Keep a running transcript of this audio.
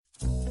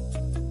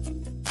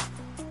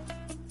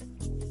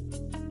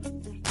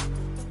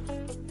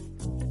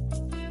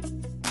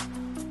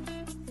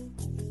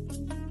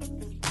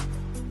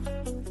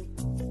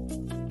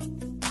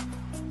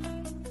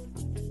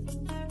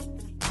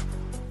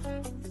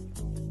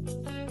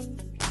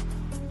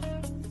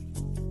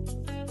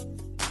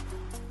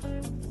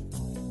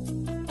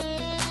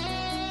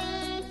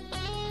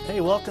Hey,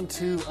 welcome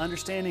to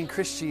Understanding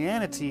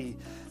Christianity,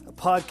 a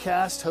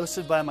podcast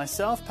hosted by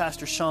myself,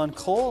 Pastor Sean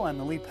Cole. I'm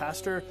the lead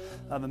pastor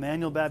of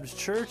Emmanuel Baptist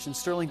Church in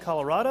Sterling,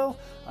 Colorado.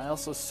 I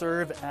also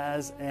serve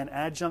as an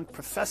adjunct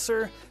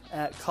professor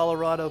at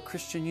Colorado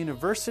Christian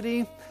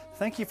University.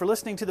 Thank you for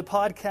listening to the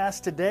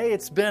podcast today.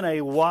 It's been a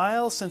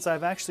while since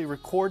I've actually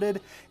recorded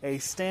a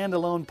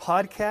standalone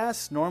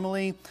podcast.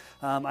 Normally,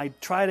 I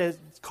try to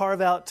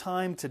carve out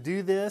time to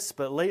do this,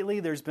 but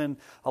lately there's been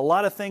a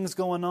lot of things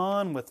going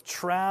on with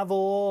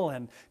travel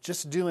and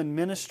just doing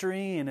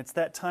ministry, and it's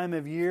that time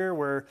of year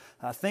where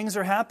things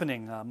are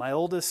happening. My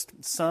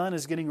oldest son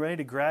is getting ready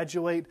to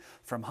graduate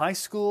from high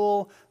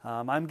school.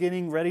 I'm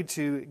getting ready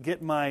to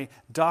get my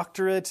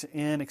doctorate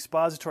in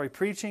expository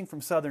preaching from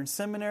Southern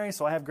Seminary,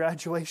 so I have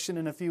graduation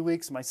in a few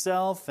weeks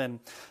myself, and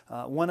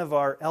one of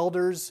our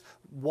elders'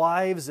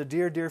 wives, a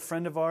dear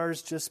friend of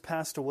ours, just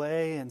passed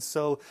away, and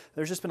so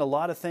there's just been a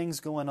lot of things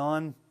going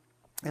on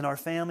in our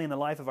family and the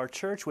life of our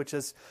church, which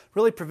has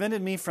really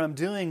prevented me from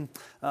doing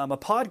a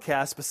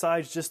podcast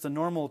besides just the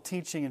normal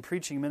teaching and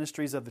preaching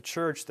ministries of the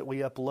church that we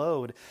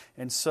upload.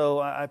 And so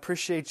I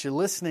appreciate you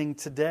listening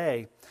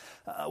today.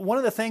 One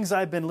of the things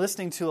I've been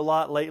listening to a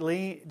lot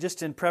lately,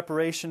 just in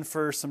preparation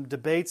for some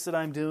debates that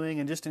I'm doing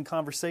and just in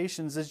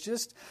conversations, is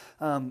just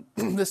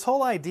this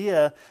whole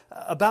idea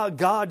about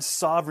God's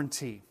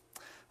sovereignty.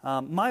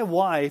 My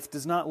wife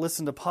does not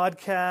listen to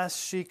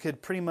podcasts. She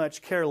could pretty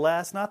much care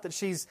less. Not that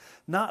she's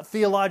not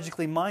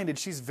theologically minded.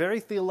 She's very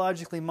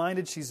theologically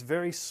minded. She's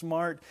very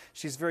smart.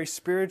 She's very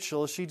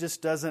spiritual. She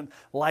just doesn't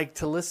like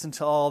to listen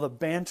to all the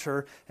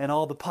banter and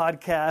all the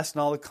podcasts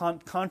and all the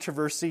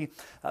controversy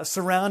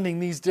surrounding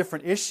these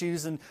different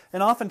issues. And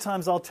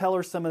oftentimes I'll tell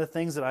her some of the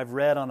things that I've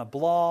read on a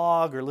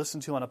blog or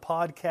listened to on a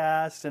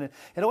podcast. And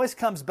it always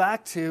comes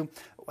back to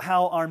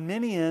how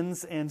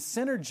Arminians and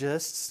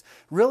synergists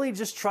really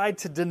just tried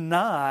to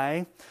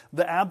deny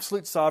the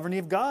absolute sovereignty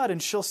of God.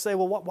 And she'll say,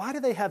 well, why do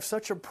they have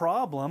such a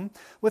problem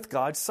with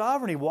God's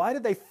sovereignty? Why do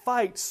they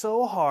fight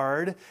so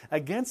hard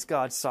against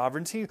God's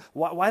sovereignty?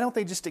 Why don't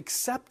they just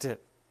accept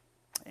it?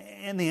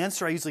 And the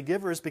answer I usually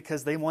give her is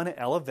because they want to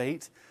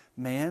elevate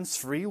man's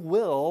free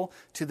will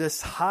to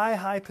this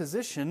high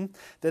position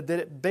that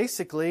it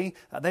basically,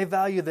 they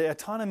value the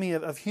autonomy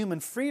of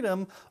human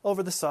freedom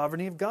over the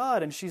sovereignty of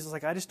God. And she's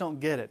like, I just don't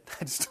get it.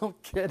 I just don't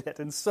get it.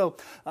 And so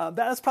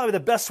that's probably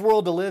the best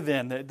world to live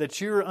in, that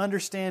you're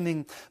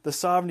understanding the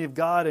sovereignty of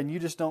God and you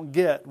just don't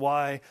get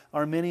why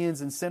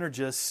Arminians and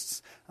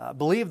synergists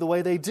believe the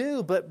way they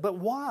do. But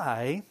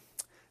why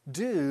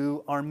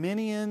do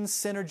Arminians,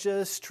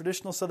 synergists,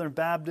 traditional Southern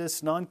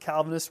Baptists,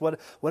 non-Calvinists,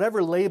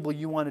 whatever label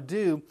you want to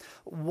do,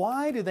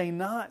 why do they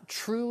not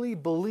truly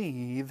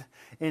believe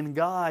in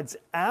God's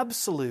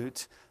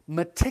absolute,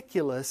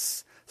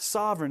 meticulous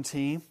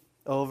sovereignty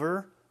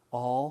over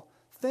all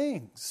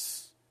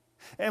things?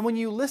 And when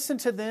you listen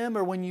to them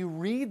or when you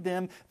read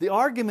them, the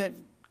argument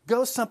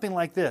goes something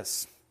like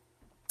this.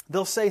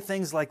 They'll say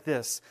things like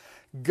this: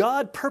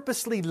 God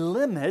purposely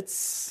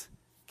limits,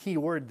 key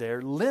word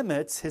there,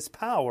 limits His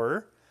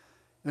power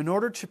in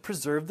order to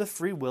preserve the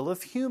free will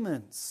of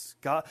humans.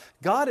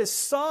 God is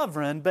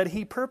sovereign, but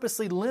He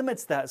purposely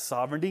limits that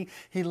sovereignty.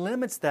 He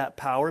limits that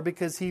power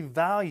because He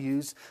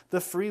values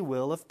the free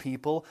will of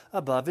people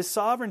above His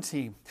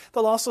sovereignty.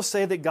 They'll also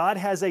say that God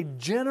has a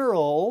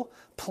general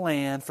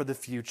plan for the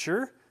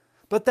future,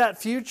 but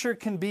that future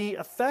can be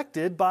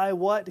affected by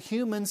what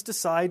humans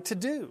decide to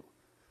do.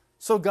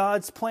 So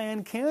God's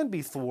plan can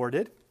be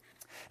thwarted.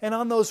 And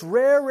on those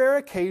rare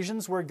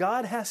occasions where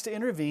God has to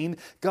intervene,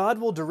 God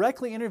will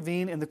directly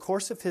intervene in the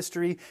course of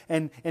history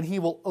and He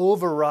will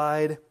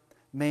override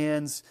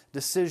man's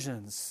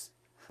decisions.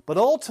 But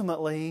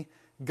ultimately,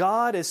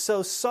 God is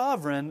so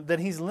sovereign that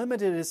He's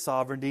limited His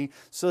sovereignty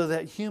so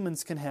that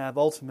humans can have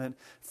ultimate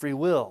free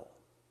will.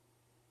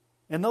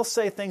 And they'll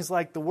say things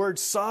like the word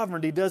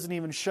sovereignty doesn't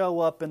even show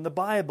up in the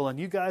Bible. And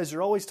you guys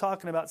are always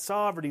talking about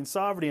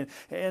sovereignty,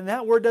 and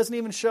that word doesn't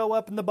even show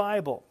up in the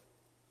Bible.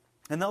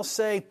 And they'll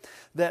say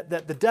that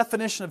the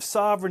definition of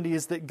sovereignty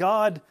is that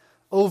God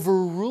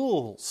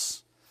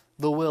overrules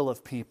the will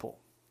of people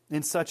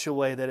in such a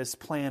way that His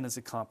plan is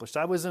accomplished.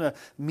 I was in a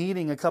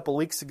meeting a couple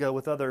weeks ago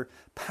with other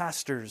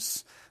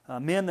pastors,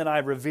 men that I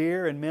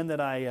revere and men that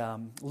I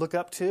look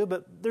up to,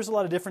 but there's a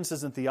lot of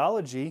differences in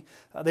theology.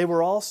 They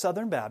were all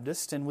Southern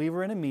Baptist, and we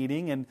were in a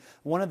meeting, and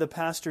one of the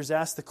pastors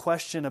asked the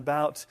question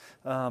about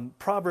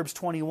Proverbs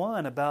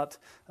 21, about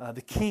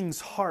the king's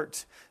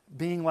heart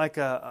being like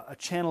a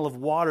channel of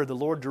water. The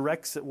Lord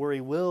directs it where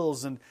He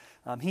wills. And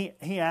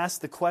he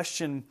asked the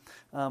question,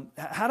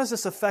 how does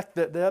this affect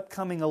the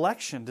upcoming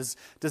election? Is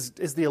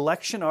the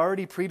election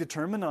already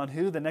predetermined on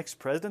who the next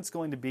president's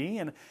going to be?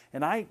 And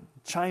I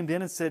chimed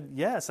in and said,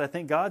 yes, I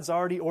think God's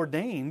already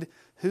ordained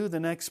who the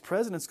next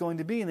president's going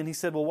to be. And then he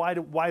said, well,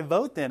 why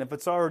vote then? If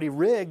it's already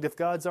rigged, if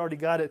God's already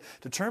got it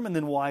determined,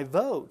 then why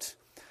vote?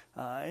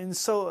 And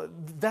so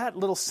that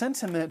little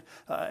sentiment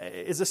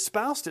is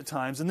espoused at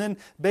times. And then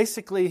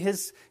basically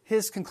his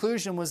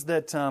conclusion was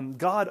that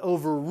God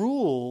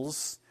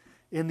overrules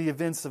in the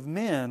events of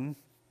men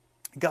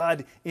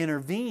God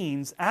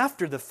intervenes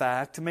after the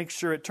fact to make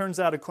sure it turns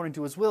out according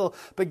to His will,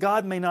 but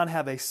God may not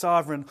have a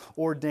sovereign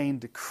ordained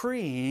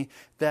decree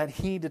that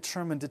He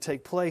determined to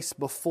take place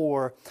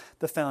before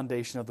the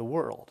foundation of the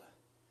world.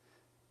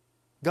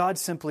 God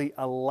simply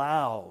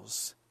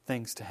allows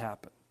things to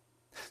happen,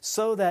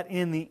 so that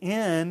in the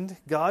end,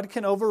 God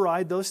can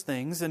override those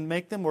things and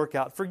make them work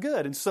out for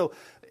good. And so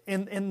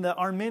in the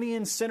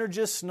Arminian,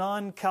 synergist,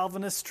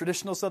 non-Calvinist,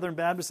 traditional Southern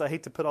Baptist, I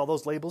hate to put all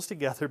those labels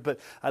together, but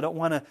I don't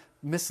want to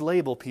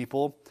mislabel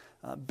people.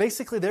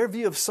 Basically, their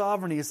view of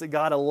sovereignty is that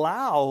God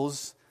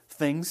allows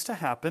things to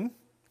happen,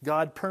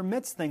 God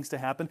permits things to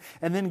happen,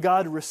 and then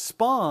God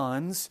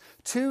responds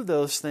to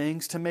those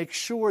things to make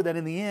sure that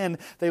in the end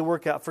they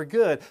work out for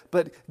good.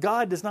 But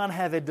God does not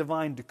have a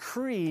divine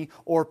decree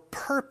or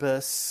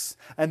purpose,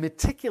 a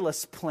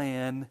meticulous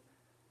plan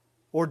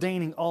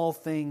ordaining all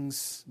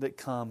things that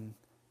come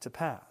to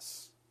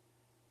pass.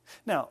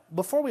 Now,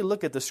 before we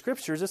look at the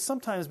Scriptures, it's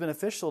sometimes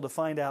beneficial to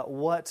find out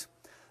what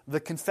the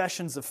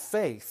confessions of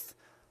faith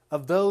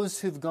of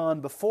those who've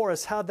gone before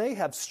us, how they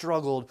have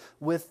struggled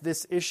with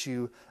this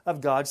issue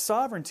of God's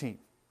sovereignty.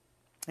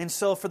 And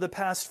so for the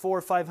past 400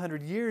 or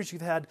 500 years,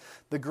 you've had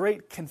the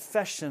great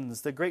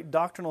confessions, the great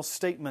doctrinal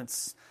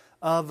statements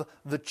of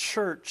the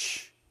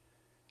church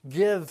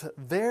give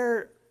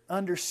their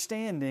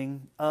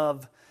understanding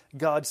of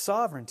God's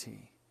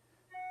sovereignty.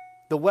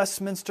 The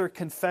Westminster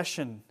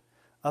Confession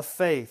of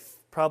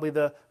Faith, probably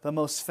the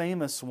most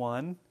famous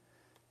one,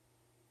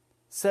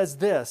 says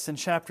this in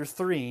chapter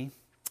 3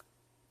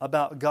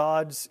 about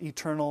God's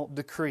eternal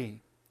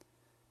decree.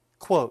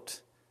 Quote,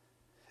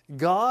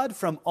 God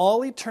from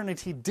all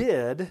eternity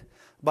did,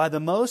 by the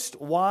most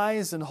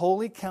wise and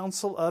holy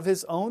counsel of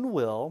His own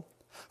will,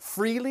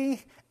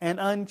 freely and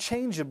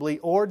unchangeably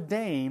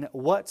ordain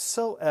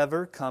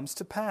whatsoever comes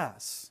to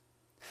pass.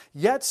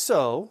 Yet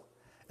so,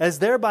 as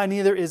thereby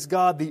neither is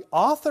God the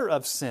author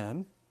of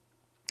sin,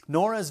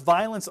 nor is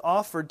violence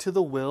offered to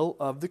the will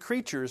of the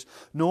creatures,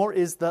 nor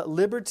is the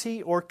liberty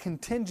or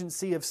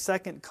contingency of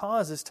second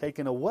causes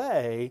taken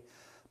away,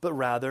 but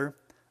rather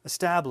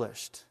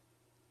established.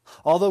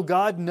 Although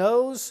God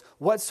knows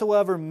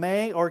whatsoever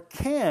may or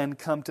can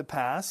come to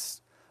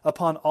pass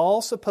upon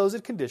all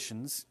supposed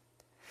conditions,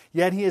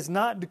 yet He has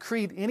not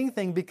decreed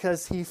anything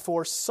because He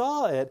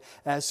foresaw it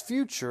as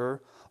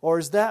future, or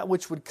as that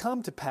which would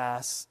come to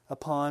pass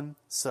upon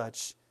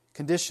such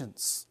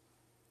conditions.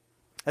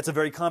 That's a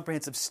very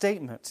comprehensive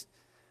statement,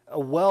 a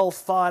well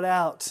thought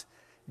out,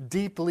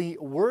 deeply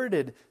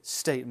worded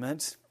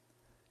statement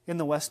in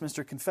the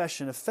Westminster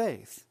Confession of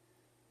Faith.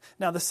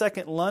 Now, the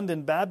Second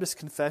London Baptist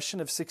Confession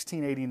of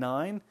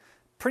 1689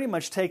 pretty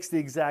much takes the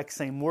exact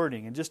same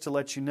wording. And just to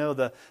let you know,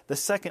 the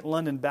Second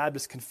London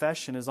Baptist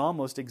Confession is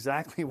almost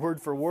exactly word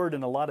for word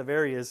in a lot of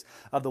areas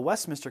of the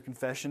Westminster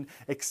Confession,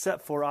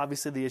 except for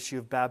obviously the issue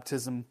of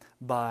baptism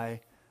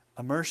by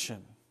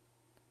immersion.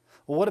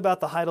 Well, what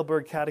about the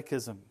Heidelberg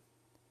Catechism?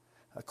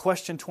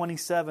 Question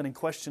 27 and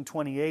question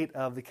 28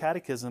 of the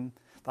Catechism,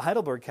 the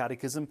Heidelberg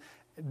Catechism,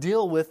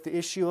 deal with the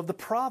issue of the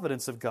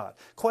providence of God.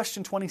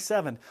 Question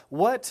 27,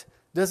 what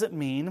does it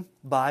mean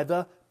by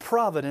the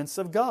providence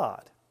of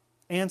God?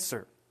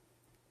 Answer,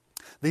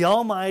 the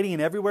almighty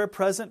and everywhere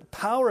present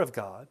power of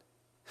God,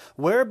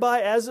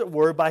 whereby, as it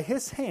were, by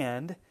His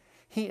hand,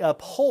 He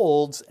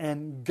upholds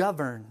and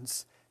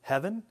governs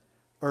heaven,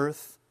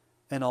 earth,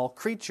 and all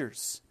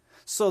creatures,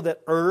 so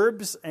that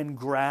herbs and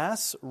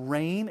grass,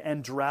 rain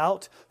and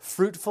drought,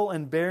 fruitful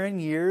and barren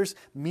years,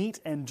 meat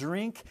and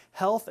drink,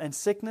 health and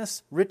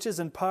sickness, riches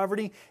and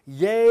poverty,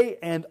 yea,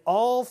 and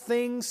all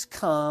things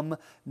come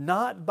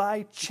not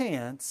by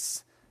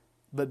chance,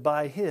 but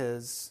by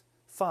His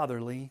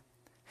fatherly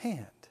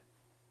hand.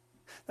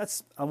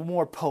 That's a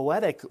more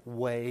poetic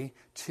way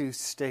to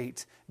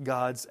state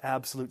God's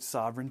absolute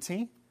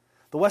sovereignty.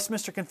 The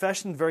Westminster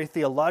Confession, very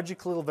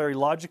theological, very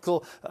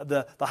logical.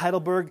 The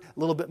Heidelberg, a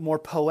little bit more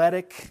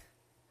poetic.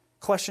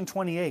 Question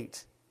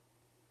 28.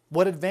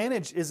 What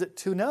advantage is it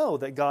to know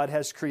that God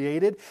has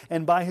created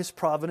and by His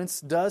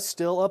providence does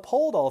still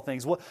uphold all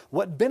things?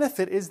 What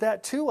benefit is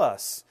that to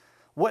us?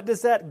 What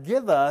does that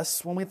give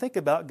us when we think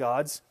about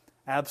God's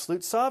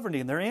absolute sovereignty?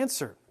 And their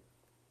answer,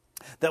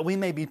 that we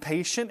may be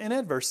patient in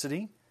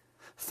adversity,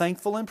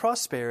 thankful in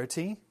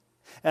prosperity,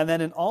 and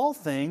that in all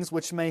things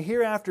which may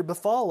hereafter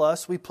befall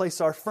us, we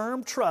place our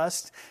firm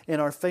trust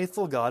in our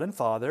faithful God and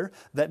Father,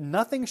 that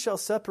nothing shall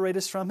separate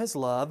us from His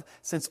love,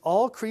 since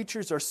all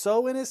creatures are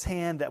so in His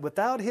hand that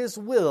without His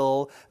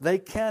will they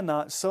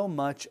cannot so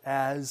much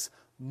as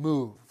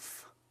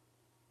move.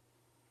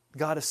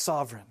 God is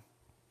sovereign.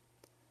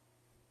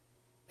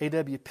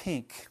 A.W.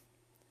 Pink,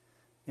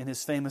 in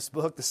his famous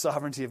book, The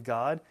Sovereignty of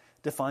God,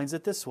 defines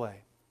it this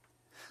way.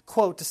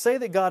 Quote, to say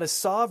that God is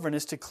sovereign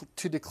is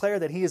to declare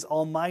that He is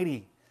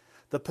almighty,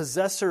 the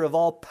possessor of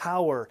all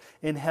power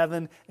in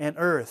heaven and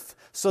earth,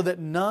 so that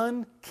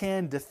none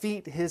can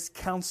defeat His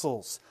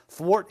counsels,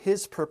 thwart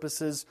His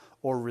purposes,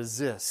 or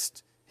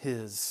resist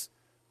His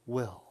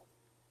will.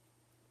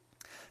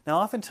 Now,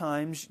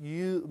 oftentimes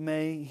you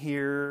may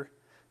hear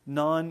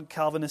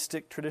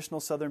non-Calvinistic, traditional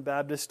Southern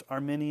Baptist,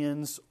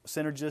 Arminians,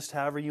 synergists,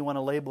 however you want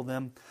to label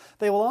them,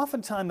 they will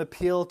oftentimes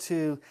appeal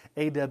to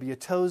A.W.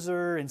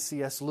 Tozer and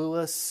C.S.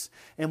 Lewis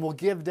and will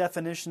give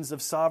definitions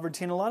of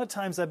sovereignty. And a lot of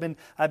times I've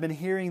been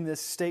hearing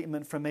this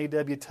statement from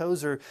A.W.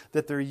 Tozer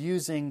that they're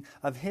using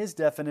of his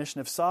definition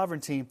of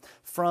sovereignty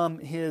from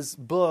his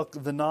book,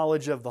 The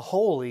Knowledge of the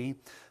Holy,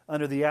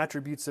 under the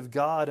attributes of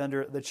God,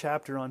 under the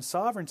chapter on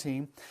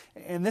sovereignty.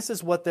 And this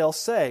is what they'll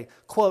say,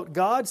 quote,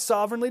 God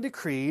sovereignly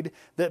decreed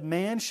that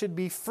man should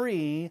be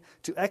free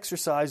to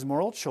exercise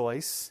moral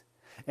choice,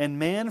 and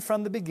man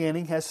from the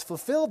beginning has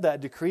fulfilled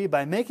that decree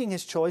by making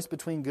his choice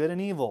between good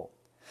and evil.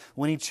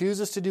 When he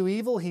chooses to do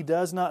evil, he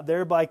does not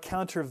thereby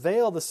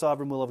countervail the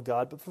sovereign will of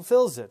God, but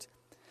fulfills it,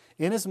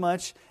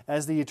 inasmuch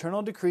as the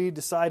eternal decree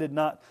decided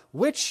not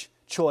which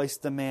choice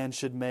the man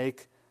should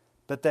make,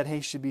 but that he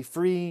should be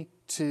free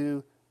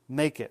to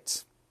make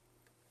it.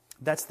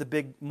 That's the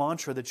big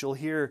mantra that you'll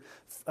hear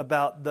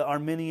about the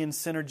Arminian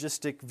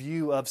synergistic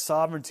view of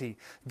sovereignty.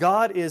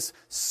 God is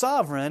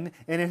sovereign,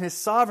 and in His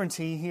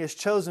sovereignty, He has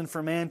chosen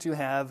for man to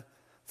have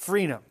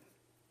freedom.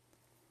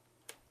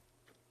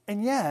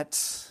 And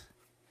yet,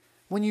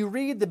 when you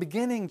read the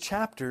beginning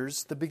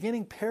chapters, the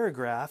beginning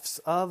paragraphs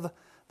of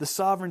The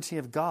Sovereignty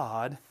of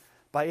God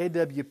by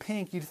A.W.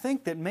 Pink, you'd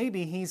think that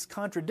maybe he's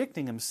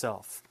contradicting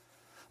himself.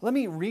 Let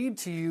me read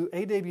to you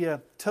A.W.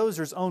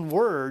 Tozer's own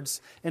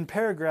words in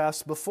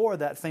paragraphs before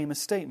that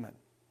famous statement.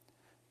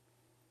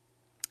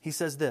 He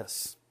says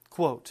this,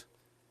 quote,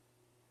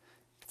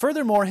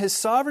 furthermore, His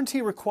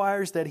sovereignty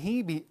requires that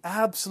He be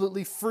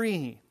absolutely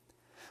free,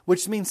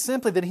 which means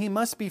simply that He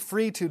must be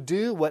free to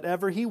do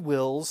whatever He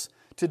wills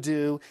to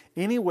do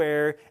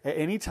anywhere at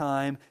any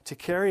time to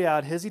carry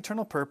out His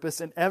eternal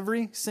purpose in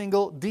every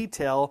single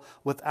detail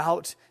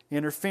without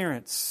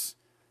interference.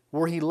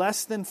 Were He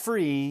less than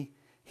free,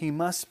 He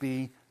must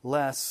be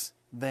less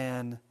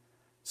than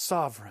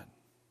sovereign.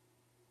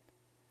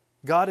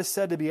 God is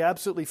said to be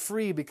absolutely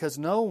free because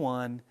no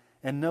one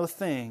and no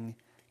thing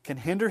can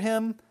hinder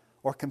Him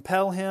or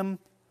compel Him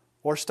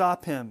or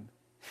stop Him.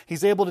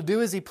 He's able to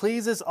do as He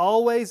pleases,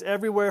 always,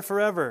 everywhere,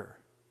 forever.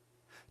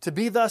 To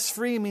be thus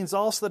free means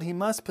also that He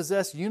must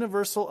possess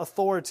universal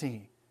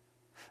authority.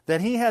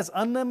 That He has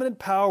unlimited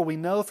power we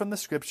know from the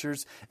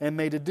Scriptures and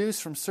may deduce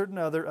from certain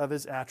other of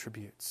His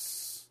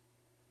attributes.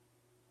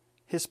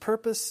 His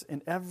purpose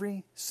in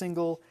every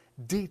single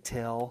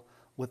detail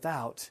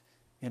without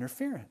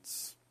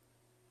interference.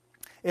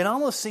 It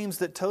almost seems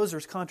that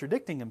Tozer's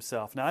contradicting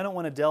himself. Now, I don't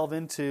want to delve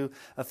into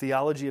a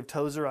theology of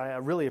Tozer. I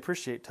really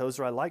appreciate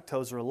Tozer. I like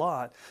Tozer a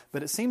lot.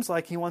 But it seems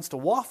like he wants to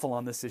waffle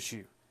on this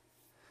issue.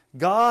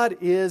 God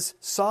is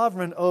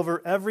sovereign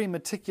over every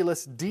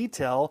meticulous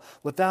detail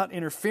without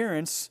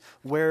interference,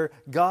 where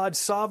God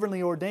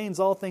sovereignly ordains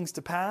all things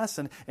to pass,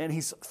 and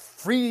He's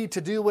free to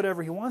do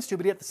whatever He wants to,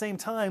 but at the same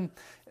time,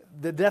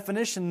 the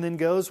definition then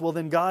goes, well,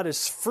 then God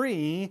is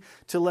free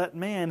to let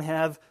man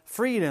have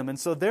freedom. And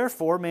so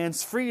therefore,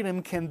 man's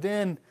freedom can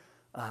then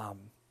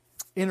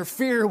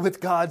interfere with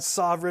God's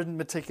sovereign,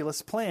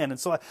 meticulous plan. And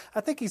so I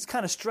think he's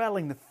kind of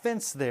straddling the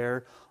fence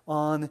there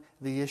on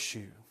the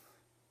issue.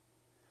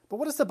 But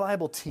what does the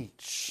Bible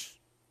teach?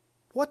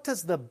 What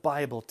does the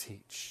Bible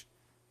teach?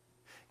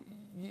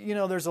 You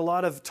know, there's a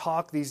lot of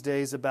talk these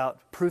days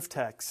about proof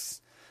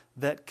texts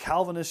that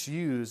Calvinists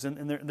use,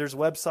 and there's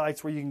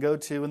websites where you can go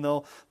to, and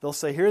they'll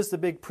say, here's the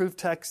big proof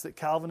text that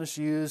Calvinists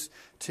use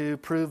to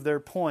prove their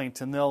point,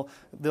 and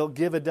they'll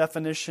give a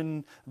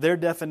definition, their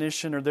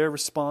definition or their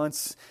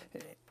response,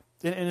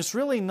 and it's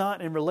really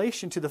not in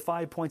relation to the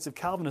 5 points of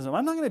Calvinism.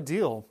 I'm not going to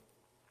deal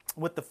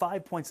with the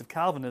 5 points of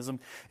Calvinism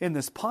in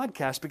this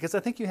podcast because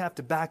I think you have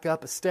to back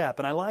up a step.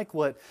 And I like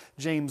what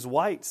James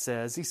White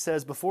says. He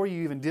says before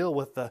you even deal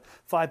with the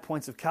 5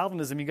 points of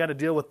Calvinism, you got to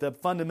deal with the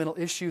fundamental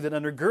issue that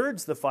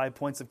undergirds the 5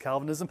 points of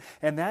Calvinism,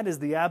 and that is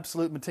the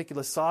absolute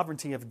meticulous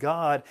sovereignty of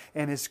God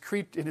and His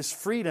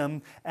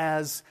freedom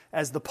as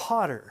the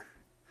potter.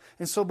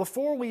 And so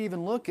before we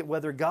even look at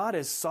whether God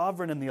is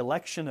sovereign in the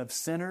election of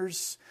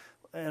sinners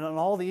and on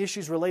all the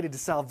issues related to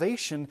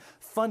salvation,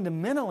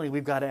 fundamentally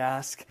we've got to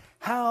ask,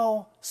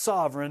 how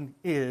sovereign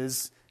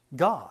is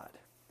God?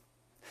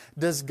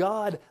 Does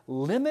God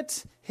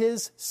limit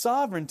His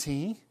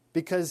sovereignty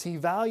because He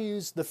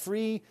values the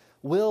free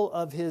will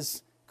of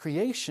His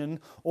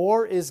creation,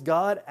 or is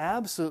God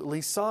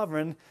absolutely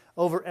sovereign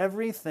over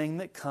everything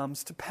that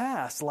comes to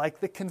pass,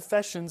 like the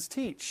confessions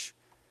teach?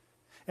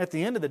 At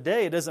the end of the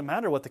day, it doesn't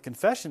matter what the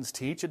confessions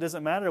teach. It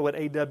doesn't matter what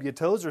A.W.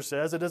 Tozer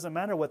says. It doesn't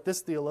matter what this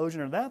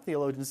theologian or that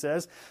theologian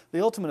says.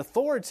 The ultimate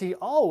authority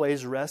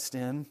always rests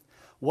in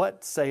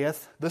what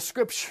saith the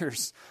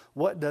Scriptures.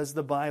 What does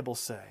the Bible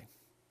say?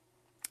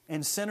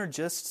 And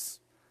synergists,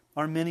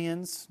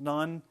 Arminians,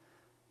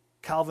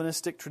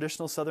 non-Calvinistic,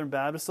 traditional Southern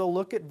Baptists, they'll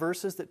look at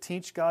verses that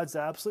teach God's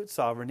absolute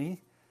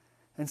sovereignty,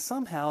 and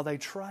somehow they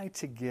try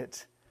to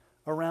get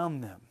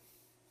around them.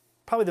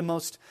 Probably the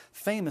most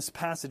famous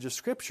passage of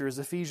Scripture is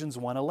Ephesians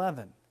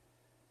 1:11.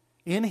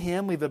 In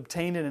Him we've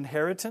obtained an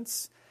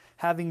inheritance,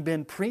 having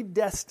been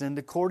predestined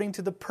according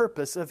to the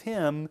purpose of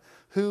Him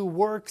who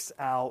works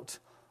out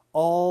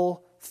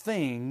all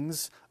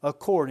things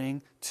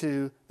according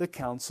to the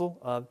counsel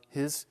of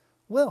His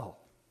will.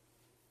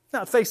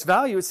 Now, at face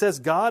value, it says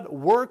God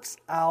works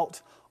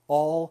out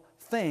all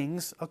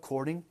things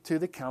according to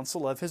the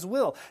counsel of His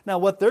will. Now,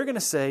 what they're going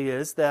to say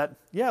is that,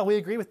 yeah, we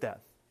agree with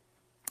that.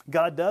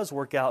 God does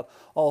work out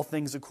all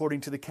things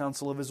according to the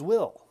counsel of His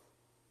will.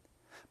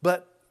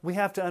 But we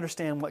have to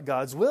understand what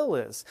God's will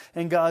is.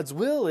 And God's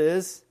will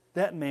is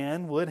that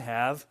man would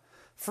have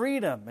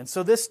freedom. And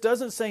so this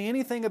doesn't say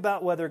anything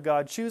about whether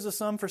God chooses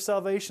some for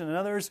salvation and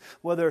others,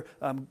 whether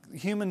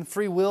human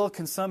free will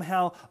can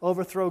somehow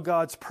overthrow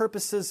God's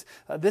purposes.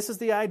 This is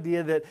the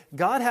idea that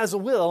God has a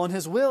will, and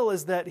His will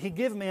is that He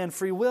give man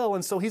free will,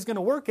 and so He's going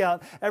to work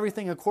out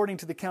everything according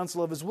to the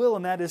counsel of His will,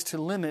 and that is to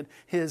limit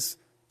His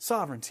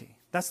sovereignty.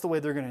 That's the way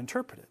they're going to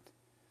interpret it.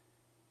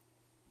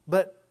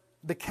 But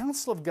the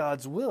counsel of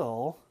God's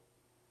will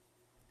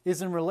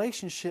is in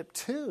relationship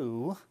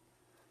to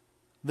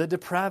the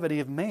depravity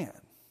of man.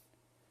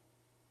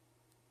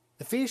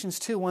 Ephesians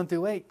 2, 1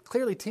 through 8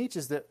 clearly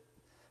teaches that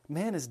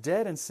man is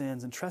dead in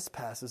sins and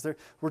trespasses.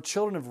 We're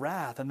children of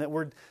wrath, and that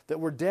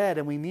we're dead,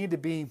 and we need to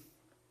be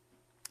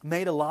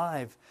made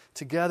alive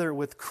together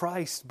with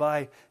Christ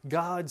by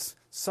God's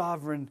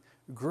sovereign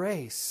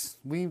grace.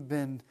 We've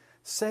been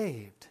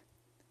saved.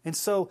 And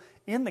so,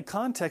 in the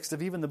context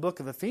of even the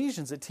book of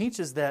Ephesians, it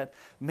teaches that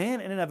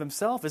man in and of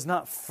himself is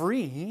not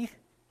free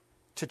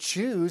to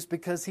choose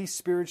because he's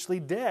spiritually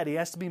dead. He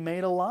has to be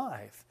made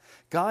alive.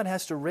 God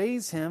has to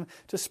raise him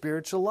to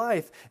spiritual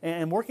life.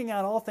 And working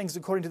out all things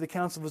according to the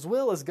counsel of His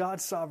will is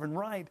God's sovereign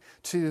right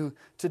to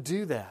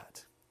do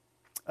that.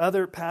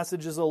 Other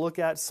passages I'll look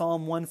at,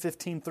 Psalm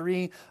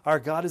 115:3, our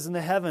God is in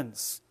the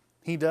heavens.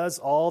 He does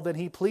all that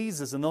He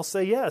pleases. And they'll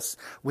say, yes,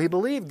 we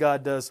believe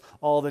God does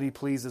all that He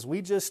pleases.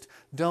 We just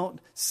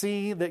don't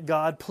see that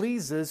God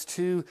pleases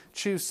to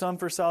choose some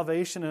for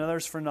salvation and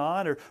others for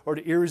not, or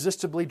to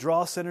irresistibly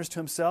draw sinners to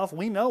Himself.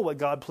 We know what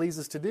God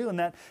pleases to do,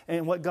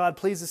 and what God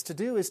pleases to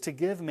do is to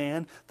give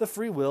man the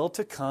free will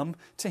to come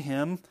to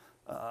Him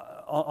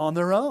on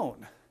their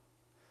own.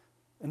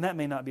 And that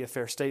may not be a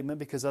fair statement,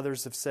 because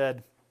others have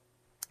said,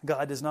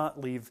 God does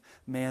not leave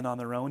man on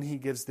their own. He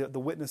gives the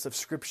witness of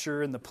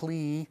Scripture and the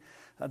plea,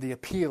 the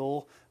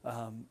appeal,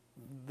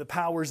 the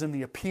powers in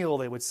the appeal,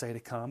 they would say,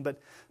 to come.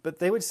 But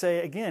they would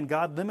say, again,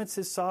 God limits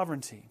His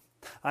sovereignty.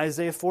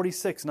 Isaiah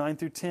 46, 9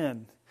 through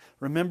 10.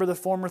 Remember the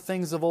former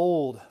things of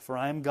old, for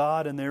I am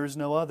God and there is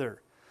no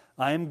other.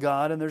 I am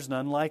God and there's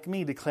none like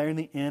me, declaring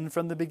the end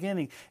from the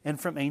beginning, and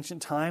from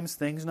ancient times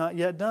things not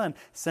yet done,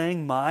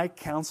 saying, my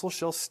counsel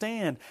shall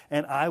stand,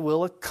 and I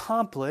will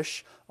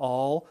accomplish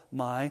all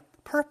my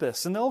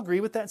purpose. And they'll agree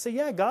with that and say,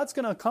 yeah, God's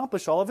going to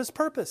accomplish all of His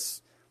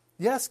purpose.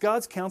 Yes,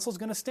 God's counsel is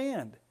going to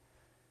stand.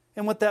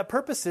 And what that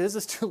purpose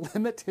is to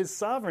limit His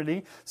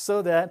sovereignty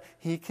so that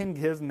He can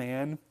give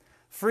man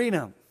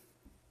freedom.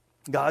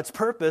 God's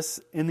purpose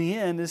in the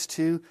end is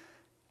to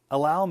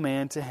allow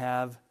man to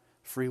have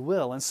free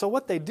will. And so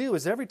what they do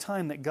is every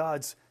time that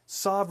God's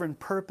sovereign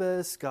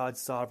purpose,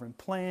 God's sovereign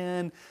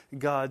plan,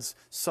 God's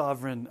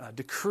sovereign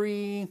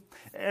decree,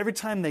 every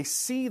time they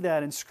see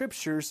that in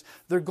Scriptures,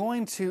 they're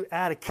going to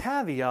add a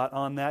caveat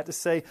on that to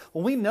say,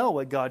 well, we know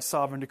what God's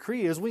sovereign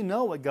decree is. We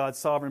know what God's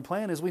sovereign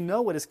plan is. We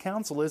know what His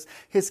counsel is.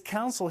 His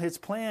counsel, His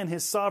plan,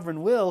 His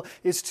sovereign will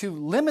is to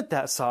limit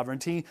that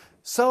sovereignty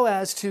so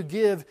as to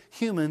give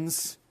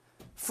humans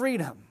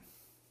freedom.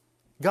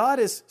 God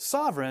is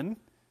sovereign,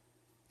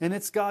 and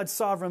it's God's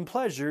sovereign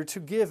pleasure to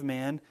give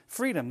man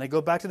freedom. They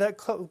go back to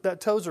that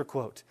Tozer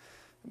quote.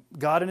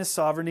 God in His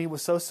sovereignty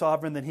was so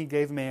sovereign that He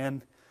gave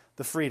man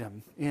the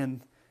freedom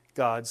in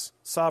God's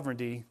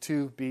sovereignty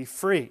to be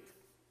free.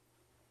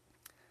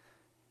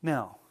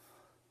 Now,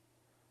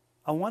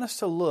 I want us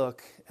to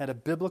look at a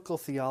biblical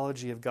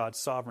theology of God's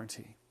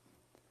sovereignty.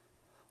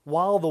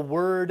 While the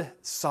word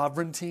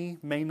sovereignty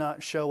may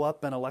not show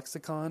up in a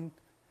lexicon,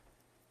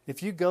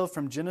 if you go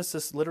from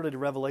Genesis literally to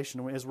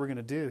Revelation, as we're going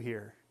to do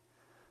here,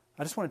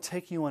 I just want to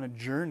take you on a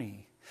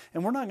journey.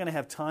 And we're not going to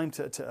have time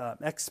to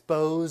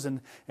expose and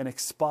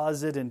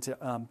exposit and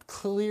to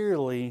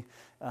clearly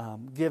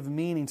give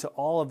meaning to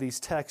all of these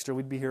texts, or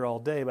we'd be here all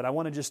day. But I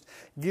want to just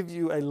give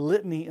you a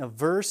litany of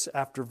verse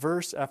after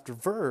verse after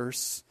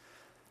verse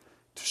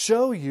to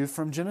show you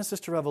from Genesis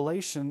to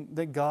Revelation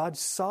that God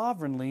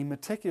sovereignly,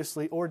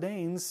 meticulously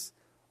ordains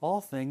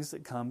all things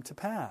that come to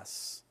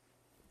pass.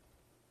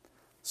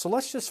 So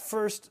let's just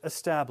first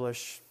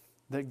establish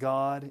that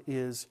God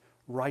is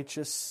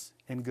righteous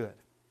and good.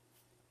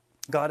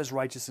 God is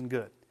righteous and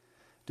good.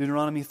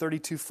 Deuteronomy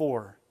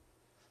 32:4.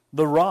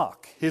 The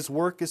rock, His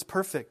work is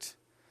perfect,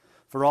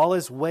 for all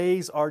His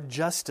ways are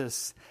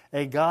justice,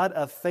 a God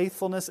of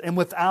faithfulness and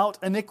without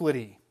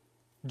iniquity.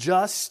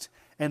 Just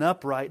and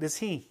upright is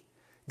He.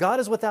 God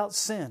is without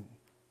sin.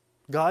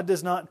 God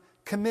does not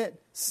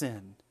commit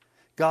sin.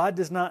 God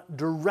does not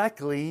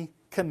directly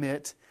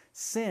commit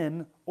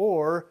sin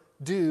or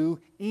do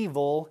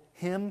evil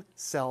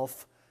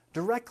Himself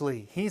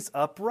directly. He's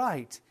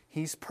upright.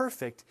 He's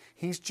perfect.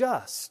 He's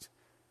just.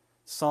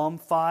 Psalm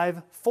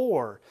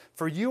 5:4.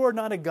 For you are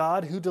not a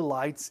God who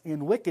delights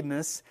in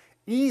wickedness,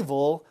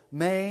 evil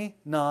may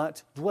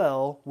not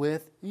dwell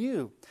with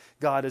you.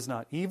 God is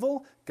not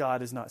evil.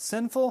 God is not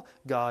sinful.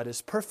 God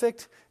is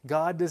perfect.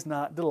 God does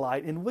not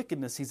delight in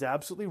wickedness. He's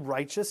absolutely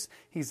righteous.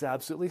 He's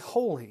absolutely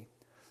holy.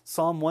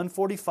 Psalm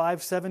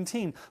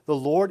 145:17, the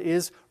Lord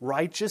is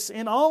righteous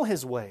in all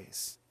His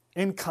ways,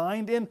 and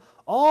kind in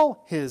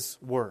all His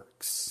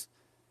works.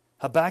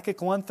 Habakkuk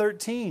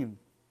 1:13,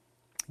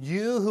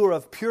 you who are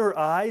of purer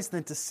eyes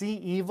than to see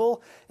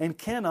evil and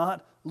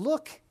cannot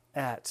look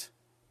at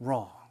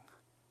wrong.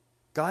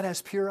 God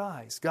has pure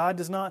eyes. God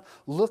does not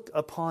look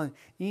upon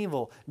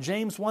evil.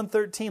 James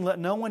 1:13, let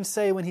no one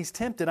say when he's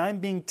tempted, I'm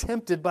being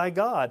tempted by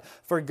God.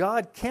 For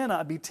God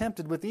cannot be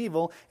tempted with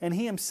evil, and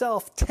He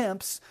Himself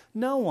tempts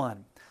no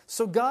one.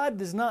 So God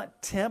does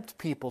not tempt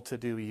people to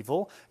do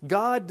evil.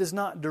 God does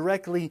not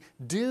directly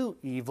do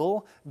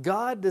evil.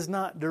 God does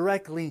not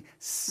directly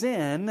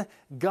sin.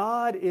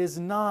 God is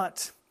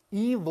not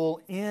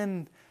evil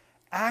in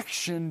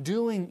action,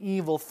 doing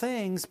evil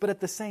things, but at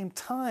the same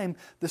time,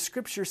 the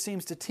Scripture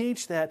seems to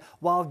teach that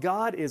while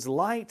God is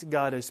light,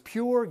 God is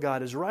pure,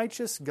 God is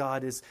righteous,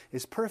 God is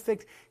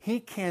perfect, He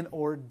can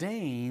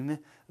ordain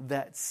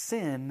that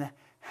sin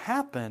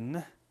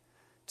happen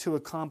to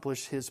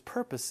accomplish His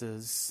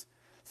purposes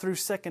through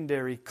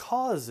secondary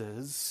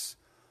causes,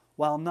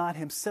 while not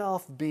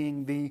Himself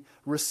being the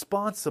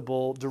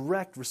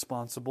direct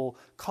responsible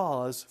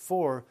cause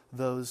for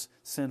those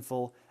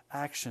sinful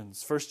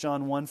actions. 1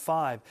 John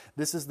 1:5,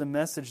 this is the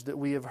message that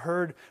we have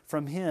heard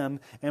from Him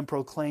and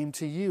proclaimed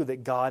to you,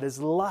 that God is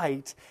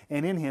light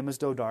and in Him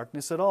is no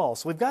darkness at all.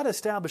 So we've got to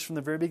establish from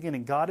the very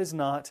beginning, God is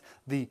not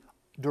the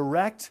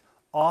direct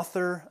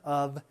author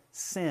of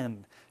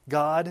sin.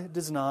 God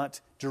does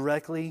not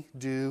directly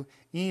do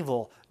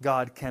evil.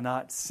 God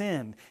cannot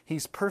sin.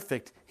 He's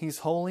perfect. He's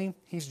holy.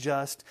 He's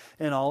just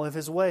in all of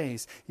His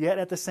ways. Yet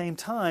at the same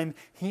time,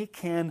 He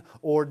can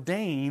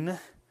ordain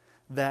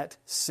that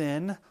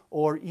sin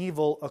or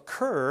evil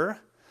occur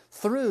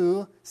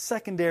through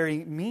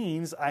secondary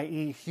means,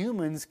 i.e.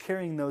 humans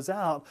carrying those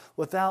out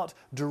without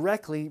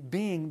directly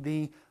being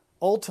the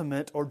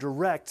ultimate or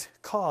direct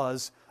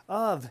cause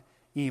of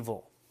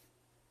evil.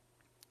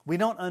 We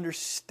don't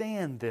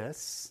understand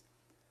this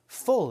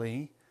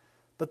fully,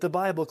 but the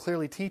Bible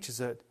clearly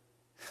teaches it.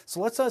 So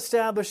let's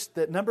establish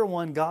that, number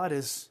one, God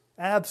is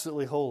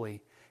absolutely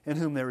holy, in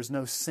whom there is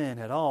no sin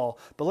at all.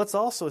 But let's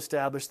also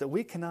establish that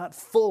we cannot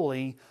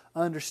fully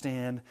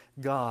understand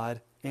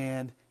God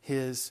and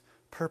His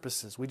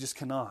purposes. We just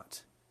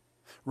cannot.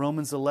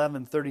 Romans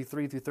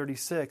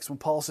 11:33-36, when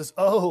Paul says,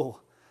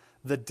 oh,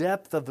 the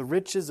depth of the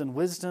riches and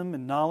wisdom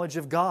and knowledge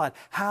of God,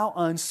 how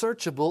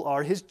unsearchable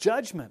are His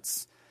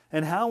judgments,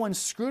 and how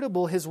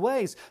inscrutable His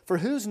ways. For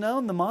who's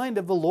known the mind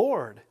of the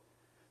Lord?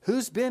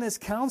 Who's been His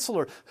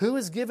counselor? Who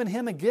has given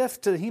Him a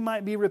gift that He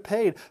might be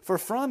repaid? For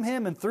from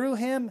Him and through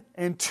Him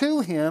and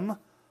to Him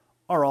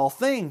are all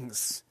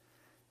things.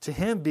 To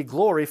Him be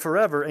glory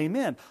forever.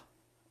 Amen.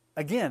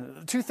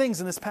 Again, two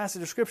things in this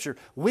passage of Scripture.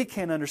 We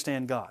can't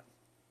understand God.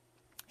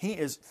 He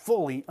is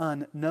fully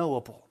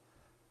unknowable.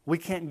 We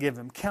can't give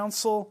Him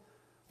counsel.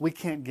 We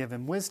can't give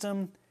Him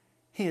wisdom.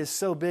 He is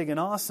so big and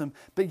awesome.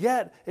 But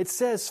yet, it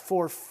says,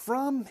 for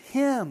from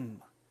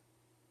Him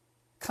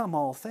come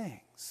all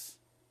things.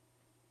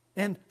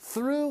 And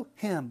through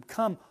Him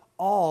come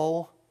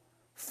all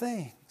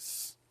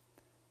things.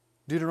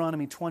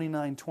 Deuteronomy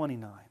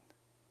 29:29.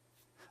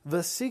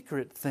 The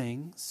secret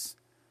things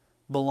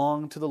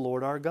belong to the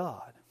Lord our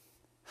God.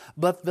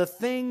 But the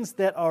things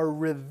that are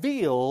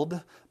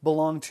revealed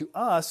belong to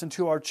us and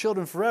to our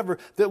children forever,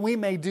 that we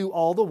may do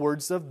all the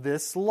words of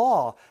this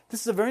law.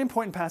 This is a very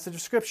important passage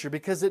of Scripture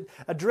because it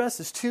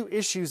addresses two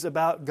issues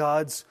about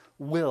God's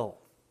will.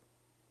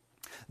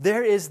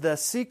 There is the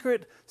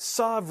secret,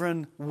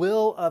 sovereign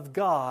will of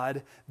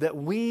God that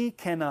we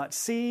cannot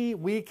see,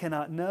 we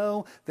cannot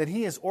know, that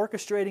He is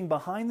orchestrating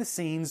behind the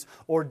scenes,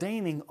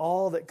 ordaining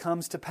all that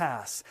comes to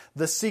pass.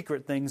 The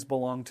secret things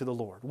belong to the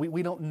Lord.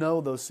 We don't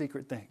know those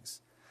secret things.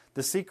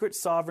 The secret,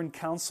 sovereign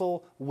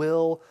counsel,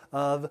 will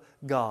of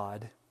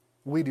God,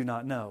 we do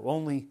not know.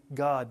 Only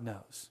God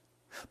knows.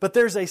 But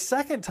there's a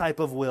second type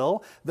of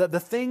will, that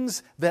the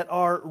things that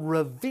are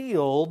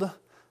revealed.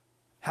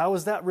 How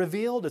is that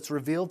revealed? It's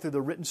revealed through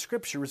the written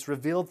Scripture. It's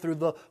revealed through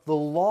the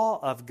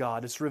law of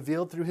God. It's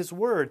revealed through His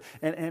Word.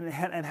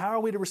 And how are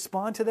we to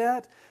respond to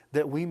that?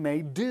 That we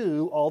may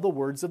do all the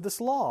words of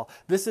this law.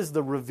 This is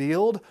the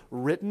revealed,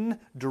 written,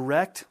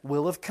 direct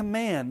will of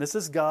command. This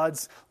is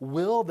God's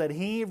will that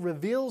He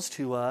reveals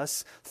to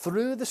us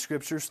through the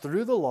Scriptures,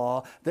 through the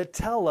law, that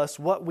tell us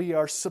what we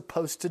are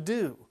supposed to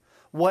do,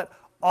 what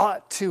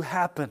ought to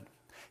happen,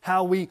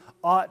 how we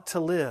ought to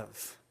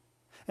live.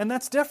 And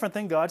that's different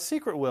than God's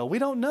secret will. We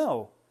don't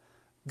know.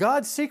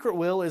 God's secret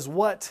will is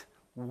what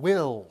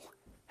will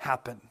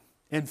happen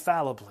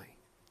infallibly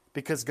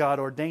because God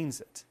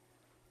ordains it.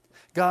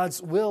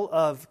 God's will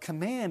of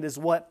command is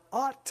what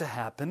ought to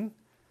happen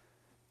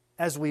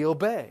as we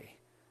obey.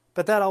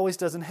 But that always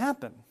doesn't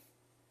happen.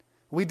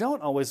 We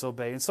don't always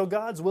obey. And so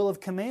God's will of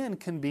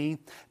command can be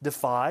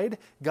defied.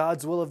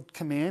 God's will of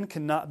command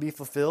cannot be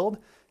fulfilled.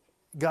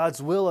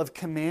 God's will of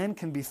command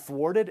can be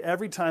thwarted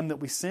every time that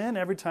we sin,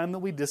 every time that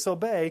we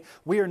disobey.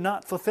 We are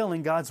not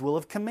fulfilling God's will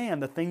of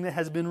command, the thing that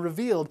has been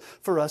revealed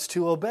for us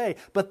to obey.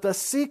 But the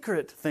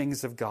secret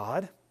things of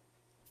God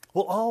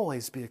will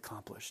always be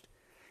accomplished.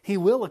 He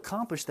will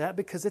accomplish that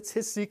because it's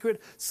His secret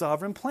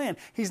sovereign plan.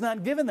 He's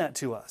not given that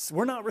to us.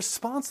 We're not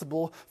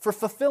responsible for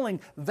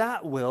fulfilling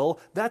that will.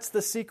 That's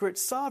the secret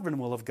sovereign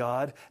will of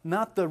God,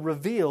 not the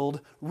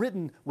revealed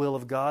written will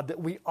of God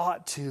that we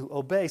ought to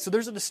obey. So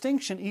there's a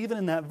distinction even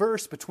in that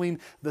verse between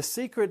the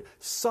secret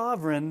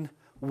sovereign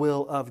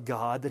will of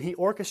God that He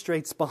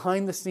orchestrates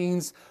behind the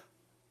scenes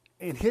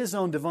in His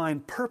own divine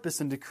purpose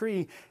and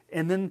decree,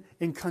 and then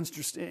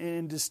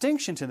in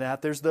distinction to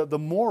that, there's the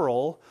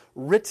moral,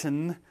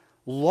 written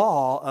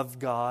law of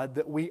God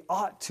that we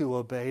ought to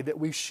obey, that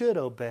we should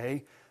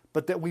obey,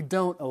 but that we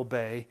don't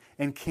obey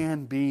and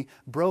can be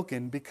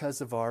broken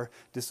because of our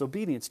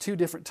disobedience. Two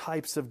different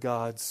types of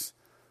God's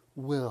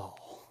will.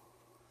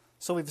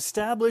 So we've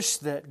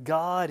established that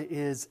God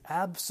is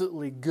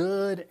absolutely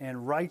good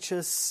and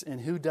righteous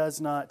and who does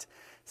not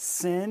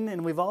sin.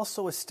 And we've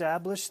also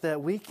established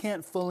that we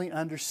can't fully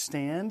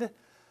understand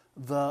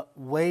the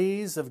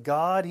ways of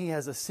God. He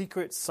has a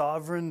secret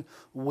sovereign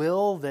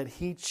will that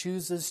He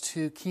chooses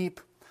to keep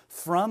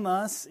from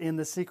us in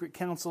the secret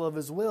counsel of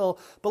His will.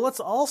 But let's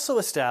also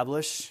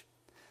establish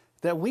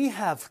that we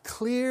have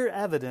clear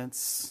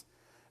evidence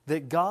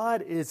that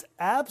God is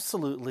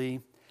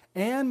absolutely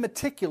and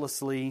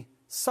meticulously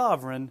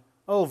sovereign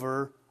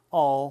over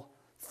all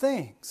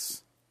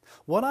things.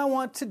 What I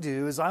want to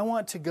do is I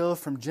want to go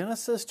from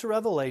Genesis to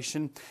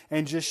Revelation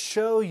and just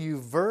show you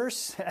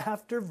verse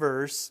after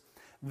verse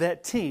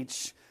that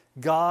teach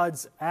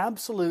God's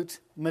absolute,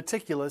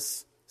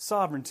 meticulous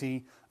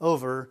sovereignty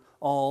over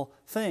all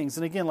things.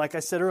 And again, like I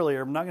said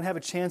earlier, I'm not going to have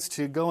a chance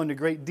to go into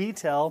great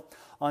detail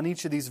on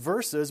each of these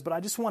verses, but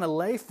I just want to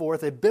lay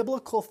forth a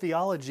biblical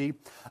theology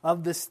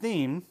of this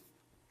theme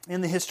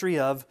in the history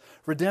of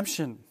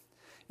redemption.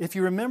 If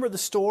you remember the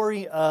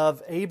story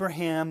of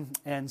Abraham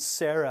and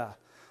Sarah,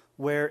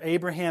 where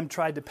Abraham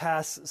tried to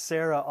pass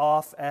Sarah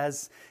off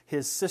as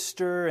his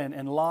sister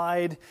and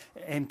lied,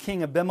 and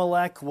King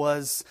Abimelech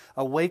was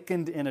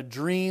awakened in a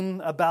dream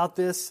about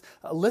this.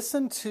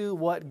 Listen to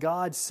what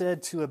God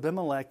said to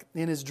Abimelech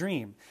in his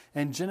dream.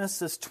 In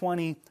Genesis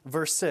 20,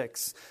 verse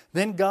 6,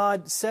 "Then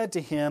God said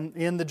to him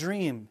in the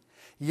dream,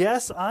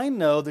 'Yes, I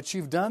know that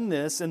you've done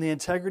this in the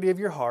integrity of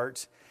your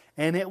heart,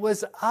 and it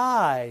was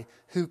I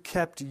who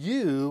kept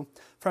you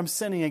from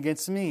sinning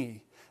against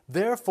me.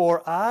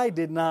 Therefore, I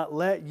did not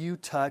let you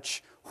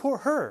touch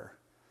her.'"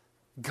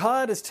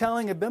 God is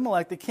telling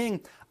Abimelech, the king,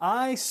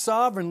 I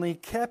sovereignly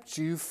kept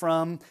you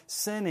from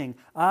sinning.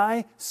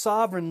 I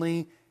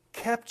sovereignly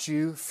kept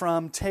you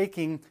from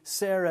taking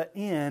Sarah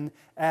in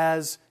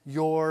as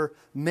your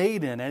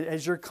maiden,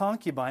 as your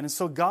concubine. And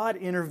so God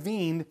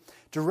intervened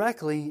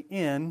directly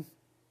in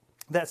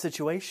that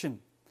situation.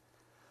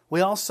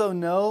 We also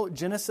know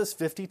Genesis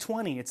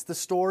 50:20. It's the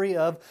story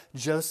of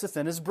Joseph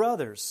and his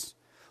brothers.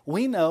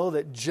 We know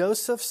that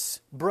Joseph's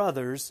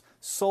brothers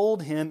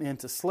sold him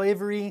into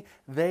slavery.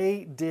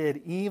 They did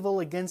evil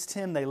against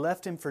him. They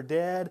left him for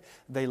dead.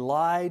 They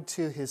lied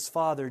to his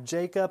father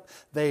Jacob.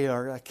 They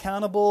are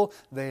accountable.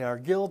 They are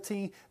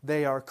guilty.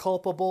 They are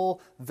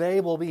culpable.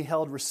 They will be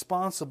held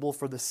responsible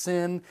for the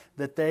sin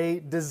that they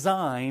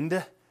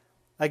designed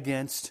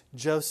against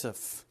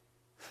Joseph.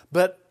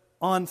 But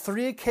on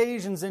 3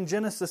 occasions in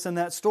Genesis in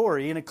that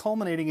story, and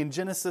culminating in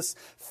Genesis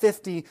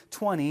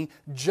 50:20,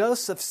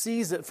 Joseph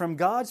sees it from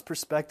God's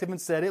perspective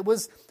and said it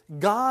was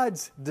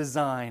God's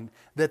design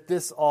that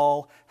this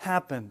all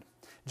happened.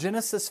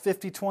 Genesis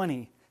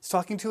 50:20, he's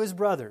talking to his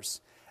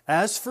brothers.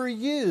 "As for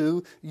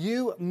you,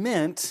 you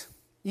meant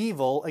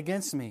evil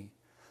against me,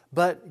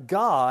 but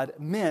God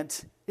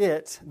meant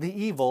it, the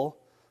evil,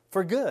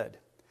 for good,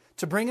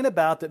 to bring it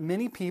about that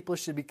many people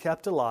should be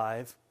kept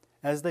alive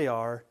as they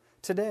are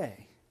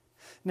today."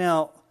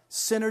 Now,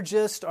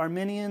 synergists,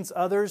 Arminians,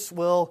 others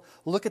will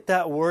look at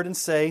that word and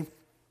say,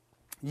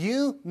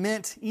 you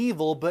meant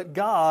evil, but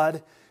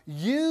God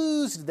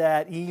used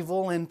that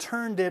evil and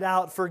turned it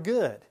out for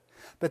good.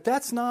 But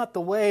that's not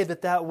the way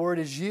that that word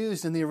is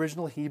used in the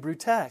original Hebrew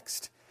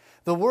text.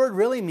 The word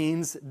really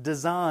means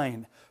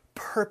design,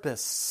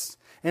 purpose.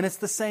 And it's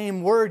the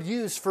same word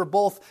used for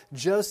both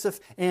Joseph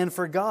and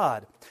for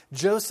God.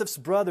 Joseph's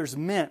brothers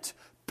meant,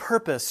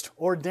 purposed,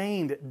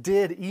 ordained,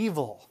 did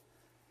evil.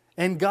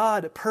 And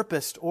God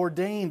purposed,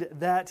 ordained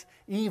that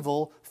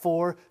evil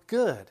for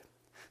good.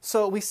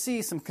 So we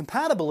see some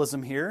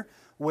compatibilism here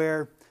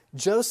where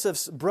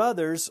Joseph's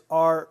brothers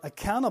are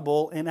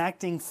accountable and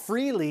acting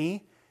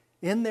freely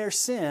in their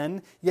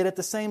sin, yet at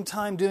the same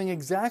time doing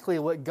exactly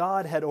what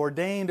God had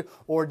ordained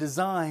or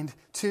designed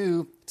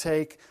to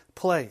take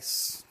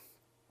place.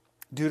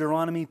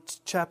 Deuteronomy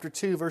chapter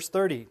 2, verse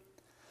 30.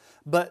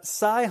 "But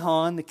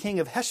Sihon, the king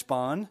of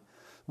Heshbon,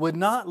 would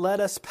not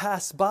let us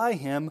pass by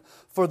him,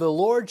 for the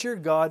Lord your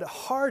God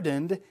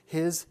hardened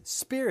his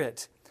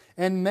spirit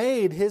and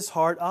made his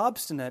heart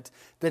obstinate,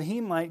 that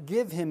he might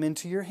give him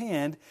into your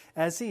hand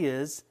as he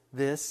is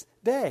this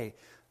day."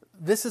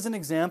 this is an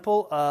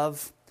example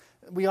of,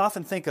 we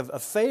often think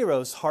of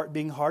Pharaoh's heart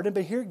being hardened,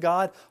 but here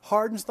God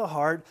hardens the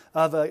heart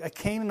of a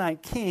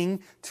Canaanite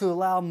king to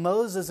allow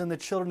Moses and the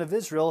children of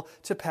Israel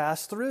to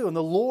pass through. And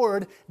the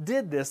Lord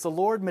did this. The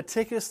Lord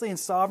meticulously and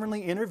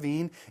sovereignly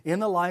intervened in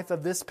the life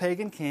of this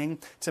pagan king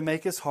to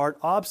make his heart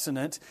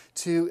obstinate,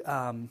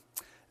 to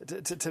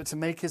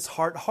make his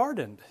heart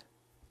hardened.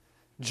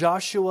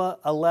 Joshua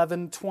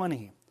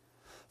 11:20.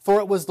 For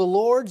it was the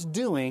Lord's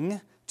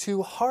doing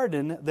to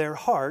harden their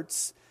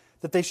hearts,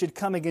 that they should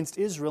come against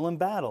Israel in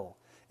battle,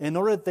 in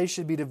order that they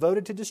should be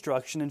devoted to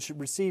destruction and should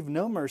receive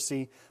no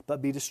mercy,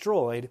 but be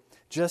destroyed,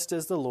 just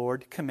as the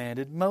Lord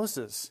commanded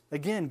Moses.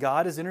 Again,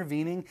 God is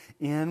intervening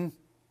in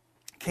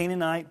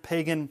Canaanite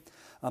pagan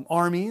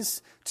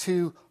armies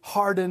to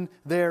harden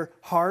their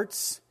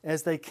hearts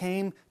as they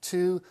came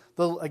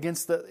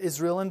against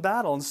Israel in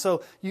battle. And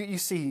so you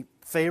see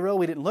Pharaoh,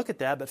 we didn't look at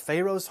that, but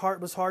Pharaoh's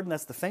heart was hardened.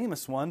 That's the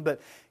famous one. But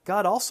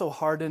God also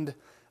hardened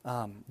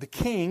the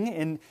king,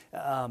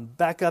 and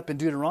back up in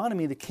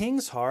Deuteronomy, the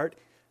king's heart,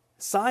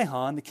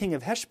 Sihon, the king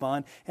of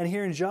Heshbon, and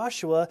here in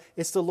Joshua,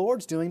 it's the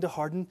Lord's doing to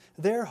harden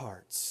their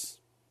hearts.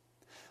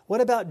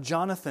 What about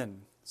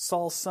Jonathan,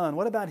 Saul's son?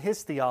 What about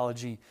his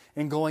theology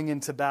in going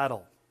into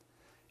battle?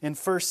 In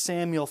 1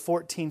 Samuel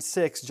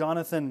 14:6,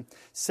 Jonathan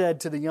said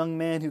to the young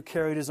man who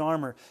carried his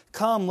armor,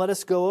 "Come, let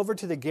us go over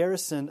to the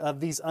garrison of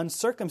these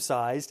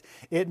uncircumcised.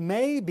 It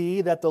may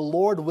be that the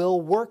Lord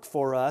will work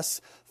for us,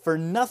 for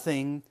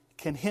nothing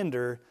can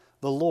hinder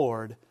the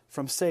Lord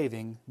from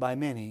saving by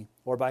many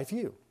or by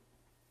few."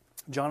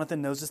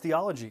 Jonathan knows his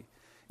theology.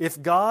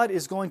 If God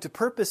is going to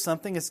purpose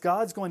something, if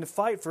God's going to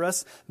fight for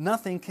us,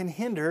 nothing can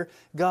hinder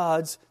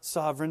God's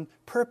sovereign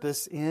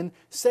purpose in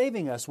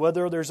saving us,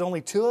 whether there's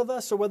only two of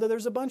us or whether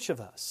there's a bunch of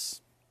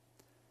us.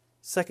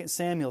 2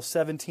 Samuel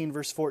 17,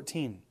 verse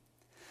 14.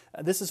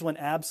 This is when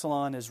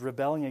Absalom is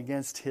rebelling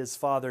against his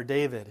father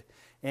David,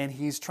 and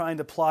he's trying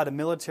to plot a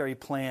military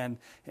plan,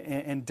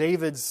 and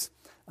David's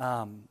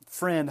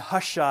friend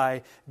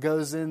Hushai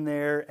goes in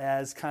there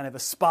as kind of a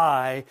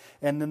spy,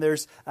 and then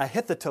there's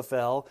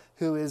Ahithophel,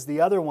 who is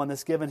the other one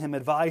that's given him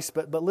advice.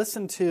 But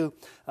listen to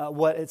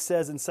what it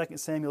says in 2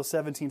 Samuel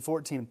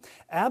 17:14.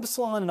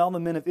 Absalom and all the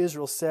men of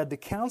Israel said, "The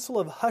counsel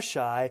of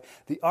Hushai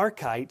the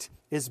Archite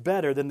is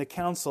better than the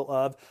counsel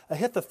of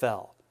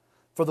Ahithophel.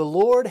 For the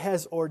Lord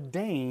has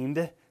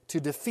ordained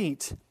to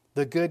defeat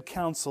the good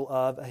counsel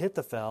of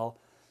Ahithophel,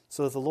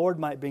 so that the Lord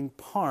might bring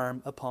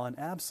harm upon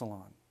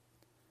Absalom."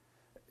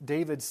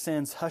 David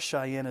sends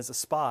Hushai in as a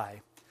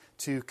spy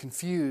to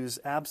confuse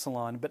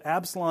Absalom. But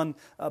Absalom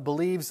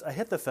believes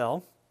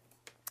Ahithophel,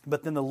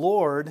 but then the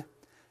Lord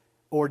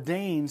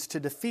ordains to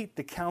defeat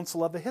the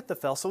counsel of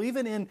Ahithophel. So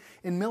even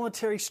in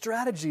military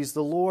strategies,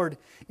 the Lord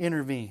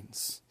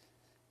intervenes.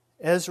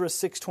 Ezra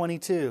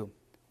 6:22.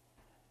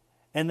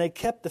 "And they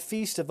kept the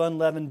feast of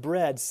unleavened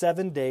bread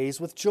 7 days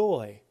with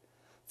joy,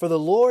 for the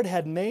Lord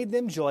had made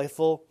them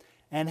joyful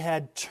and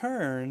had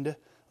turned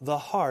the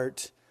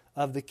heart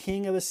of the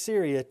king of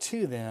Assyria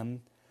to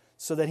them,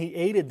 so that he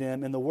aided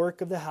them in the work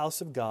of the house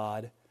of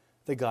God,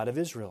 the God of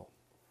Israel."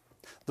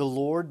 The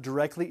Lord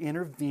directly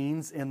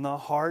intervenes in the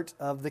heart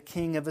of the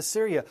king of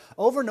Assyria.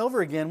 Over and over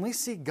again, we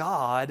see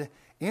God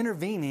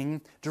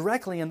intervening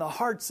directly in the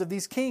hearts of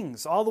these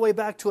kings, all the way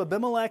back to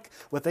Abimelech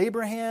with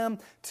Abraham,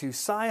 to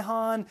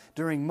Sihon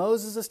during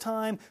Moses'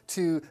 time,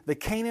 to the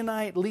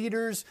Canaanite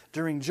leaders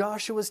during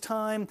Joshua's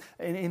time,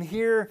 and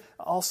here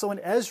also in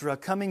Ezra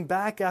coming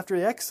back after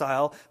the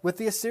exile with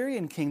the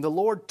Assyrian king. The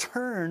Lord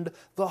turned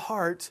the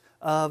heart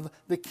of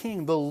the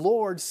king. The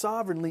Lord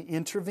sovereignly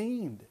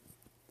intervened.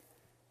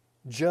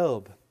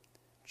 Job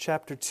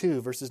chapter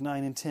 2, verses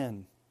 9 and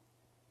 10.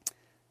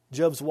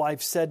 Job's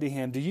wife said to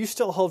him, "Do you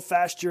still hold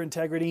fast your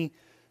integrity?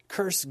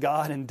 Curse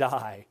God and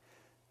die."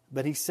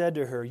 But he said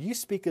to her, "You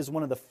speak as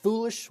one of the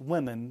foolish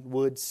women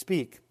would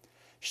speak.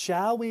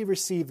 Shall we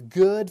receive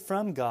good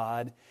from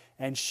God,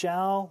 and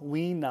shall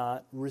we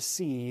not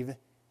receive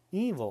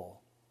evil?"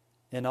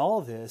 In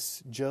all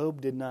this, Job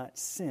did not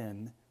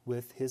sin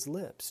with his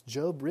lips.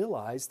 Job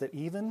realized that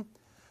even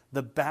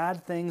the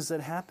bad things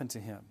that happened to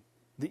him,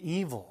 the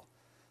evil,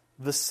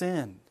 the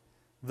sin,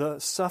 the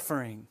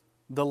suffering,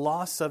 the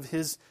loss of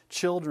his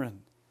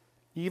children,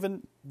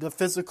 even the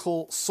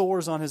physical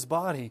sores on his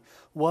body,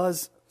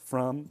 was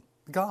from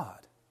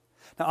God.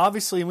 Now,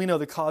 obviously, we know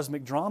the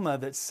cosmic drama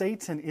that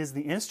Satan is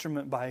the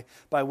instrument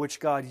by which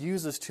God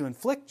uses to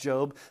inflict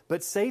Job,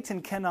 but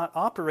Satan cannot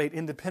operate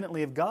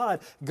independently of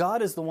God.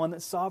 God is the one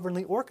that's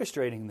sovereignly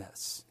orchestrating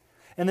this.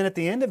 And then at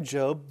the end of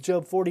Job,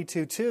 Job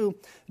 42:2,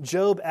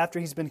 Job, after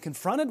he's been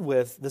confronted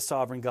with the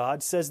sovereign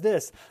God, says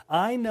this,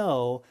 "I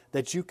know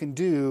that you can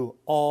do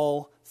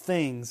all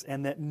things,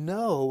 and that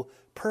no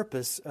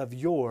purpose of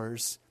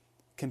yours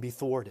can be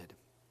thwarted."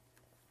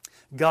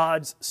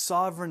 God's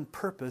sovereign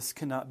purpose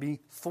cannot be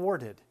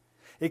thwarted.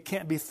 It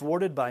can't be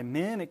thwarted by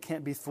men. It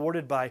can't be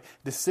thwarted by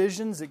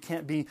decisions. It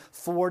can't be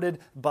thwarted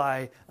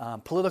by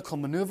political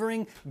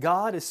maneuvering.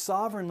 God is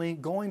sovereignly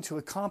going to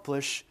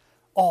accomplish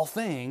all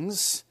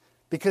things,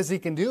 because He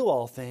can do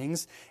all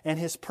things, and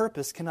His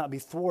purpose cannot be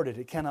thwarted.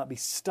 It cannot be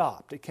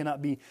stopped. It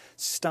cannot be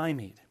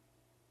stymied.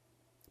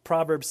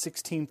 Proverbs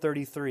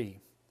 16:33.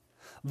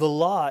 The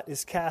lot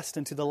is cast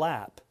into the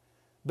lap,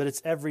 but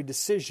its every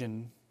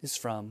decision is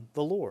from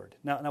the Lord.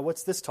 Now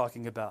what's this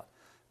talking about?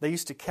 They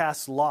used to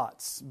cast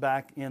lots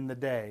back in the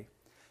day.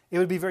 It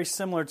would be very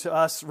similar to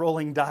us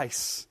rolling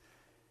dice.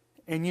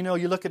 And you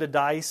look at a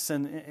dice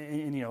and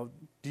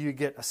do you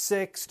get a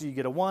 6? Do you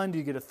get a 1? Do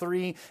you get a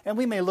 3? And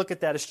we may look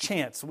at that as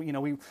chance.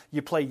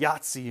 You play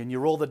Yahtzee and you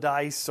roll the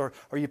dice, or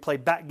you play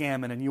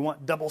backgammon and you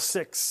want double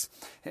 6.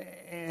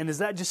 And is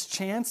that just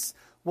chance?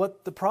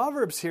 What the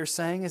Proverbs here is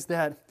saying is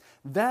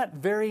that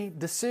very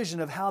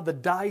decision of how the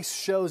dice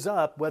shows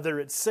up, whether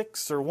it's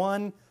 6 or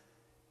 1,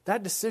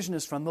 that decision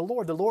is from the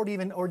Lord. The Lord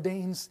even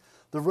ordains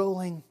the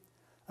rolling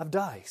of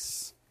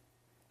dice.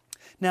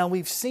 Now,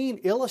 we've seen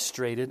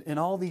illustrated in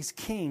all these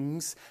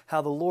kings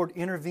how the Lord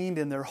intervened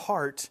in their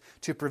heart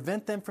to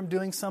prevent them from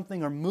doing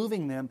something or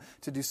moving them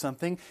to do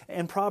something.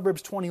 And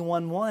Proverbs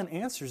 21:1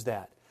 answers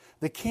that.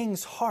 The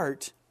king's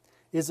heart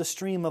is a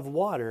stream of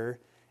water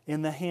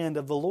in the hand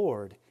of the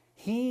Lord.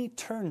 He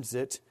turns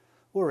it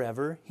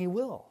wherever He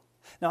will.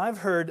 Now, I've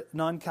heard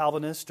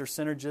non-Calvinist or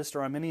synergist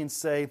or Arminians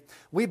say,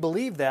 we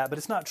believe that, but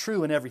it's not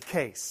true in every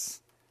case.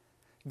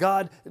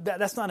 God,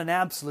 that's not an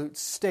absolute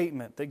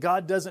statement, that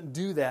God doesn't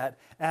do that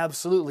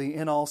absolutely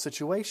in all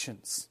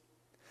situations.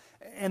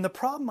 And the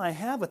problem I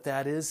have with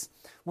that is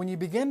when you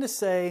begin to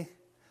say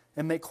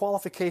and make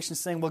qualifications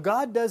saying, well,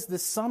 God does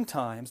this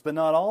sometimes, but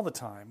not all the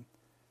time,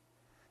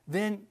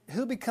 then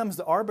who becomes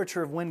the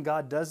arbiter of when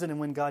God does it and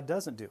when God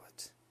doesn't do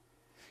it?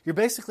 You're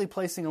basically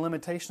placing a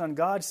limitation on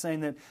God,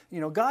 saying that,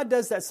 God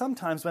does that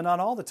sometimes, but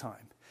not all the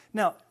time.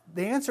 Now,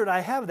 the answer that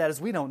I have to that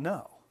is we don't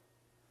know.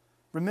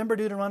 Remember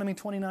Deuteronomy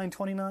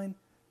 29:29?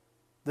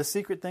 The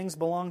secret things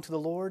belong to the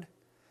Lord.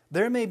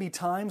 There may be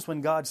times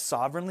when God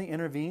sovereignly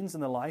intervenes in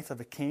the life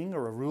of a king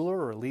or a ruler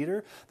or a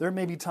leader. There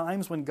may be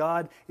times when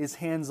God is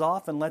hands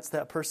off and lets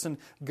that person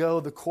go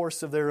the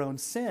course of their own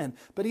sin.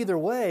 But either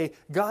way,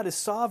 God is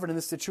sovereign in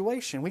this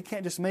situation. We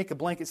can't just make a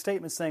blanket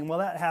statement saying, well,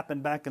 that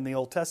happened back in the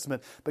Old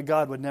Testament, but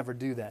God would never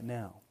do that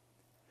now.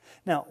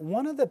 Now,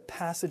 one of the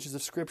passages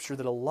of Scripture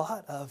that a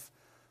lot of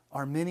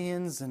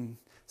Arminians and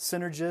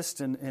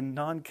synergists and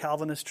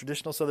non-Calvinist,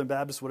 traditional Southern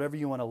Baptists, whatever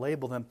you want to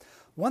label them,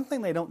 one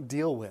thing they don't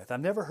deal with, I've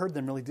never heard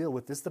them really deal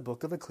with, is the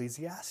book of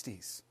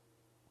Ecclesiastes.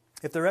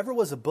 If there ever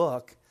was a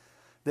book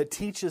that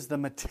teaches the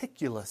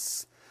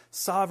meticulous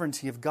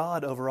sovereignty of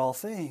God over all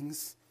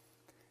things,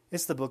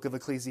 it's the book of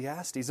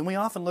Ecclesiastes. And we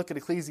often look at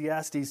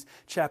Ecclesiastes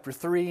chapter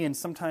 3, and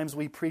sometimes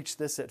we preach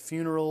this at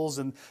funerals,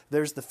 and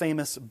there's the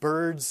famous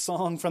Byrds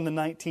song from the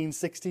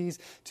 1960s,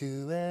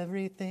 to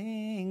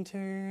everything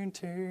turn,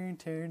 turn,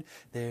 turn,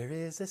 there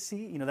is a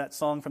sea. That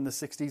song from the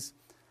 60s.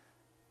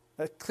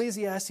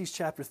 Ecclesiastes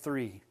chapter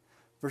 3,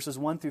 verses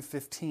 1 through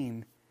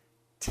 15,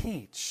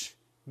 teach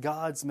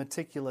God's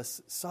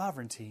meticulous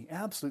sovereignty,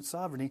 absolute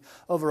sovereignty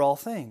over all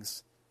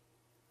things.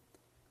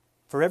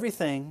 For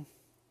everything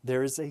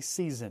there is a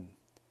season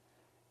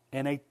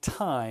and a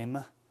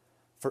time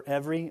for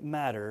every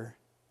matter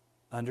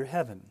under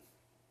heaven.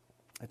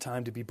 A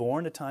time to be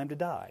born, a time to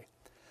die.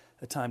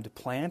 A time to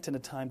plant and a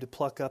time to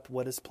pluck up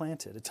what is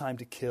planted. A time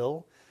to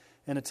kill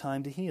and a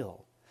time to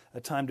heal.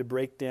 A time to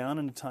break down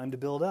and a time to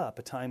build up.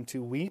 A time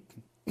to weep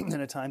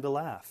and a time to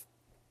laugh.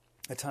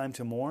 A time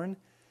to mourn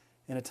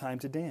and a time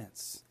to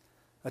dance.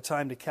 A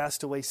time to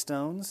cast away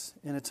stones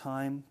and a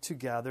time to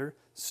gather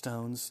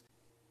stones.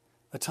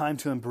 A time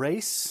to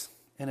embrace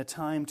and a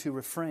time to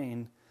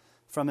refrain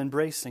from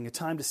embracing, a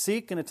time to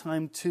seek and a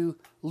time to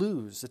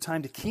lose, a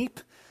time to keep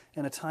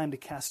and a time to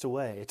cast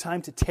away, a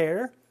time to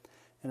tear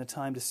and a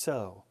time to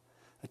sow,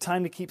 a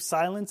time to keep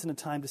silence and a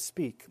time to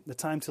speak, a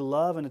time to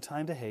love and a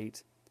time to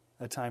hate,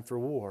 a time for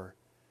war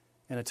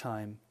and a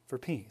time for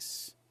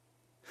peace.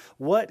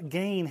 What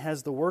gain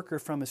has the worker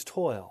from his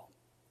toil?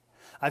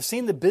 I've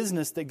seen the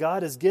business that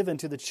God has given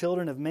to the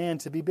children of man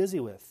to be busy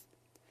with.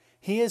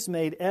 He has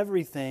made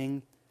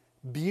everything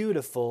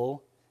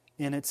beautiful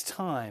in its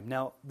time.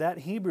 Now, that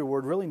Hebrew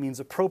word really means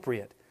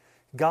appropriate.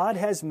 God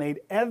has made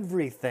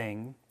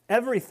everything,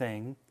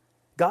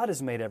 God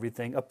has made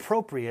everything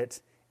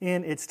appropriate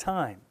in its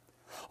time.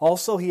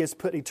 Also, He has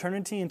put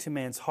eternity into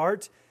man's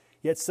heart,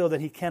 yet so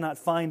that he cannot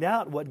find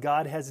out what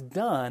God has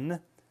done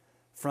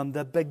from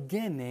the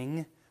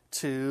beginning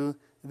to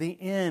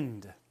the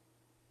end.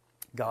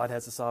 God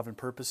has a sovereign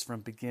purpose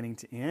from beginning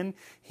to end.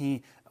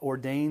 He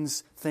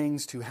ordains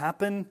things to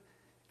happen.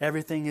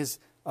 Everything is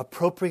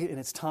appropriate in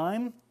its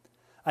time.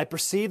 I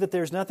perceive that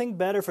there is nothing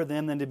better for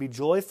them than to be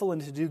joyful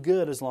and to do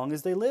good as long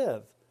as they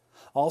live.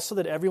 Also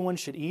that everyone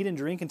should eat and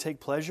drink and take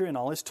pleasure in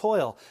all his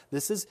toil.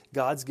 This is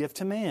God's gift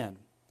to man.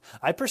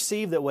 I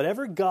perceive that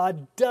whatever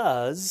God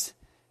does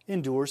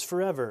endures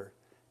forever.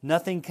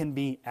 Nothing can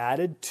be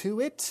added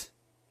to it,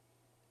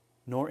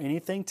 nor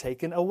anything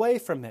taken away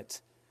from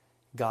it.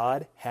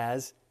 God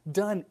has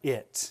done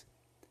it,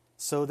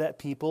 so that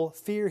people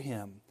fear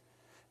Him.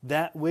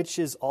 That which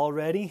is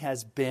already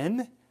has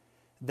been,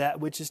 that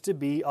which is to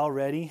be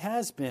already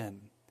has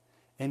been,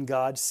 and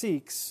God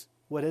seeks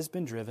what has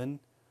been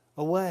driven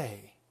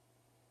away.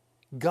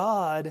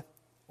 God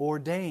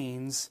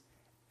ordains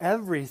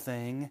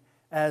everything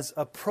as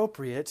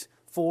appropriate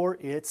for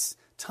its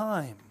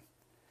time.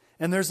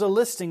 And there's a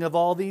listing of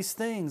all these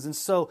things. And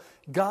so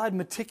God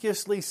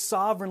meticulously,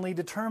 sovereignly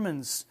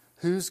determines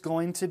who's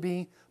going to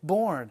be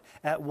born,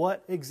 at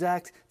what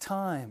exact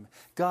time.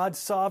 God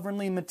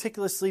sovereignly,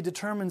 meticulously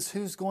determines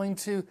who's going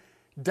to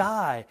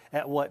die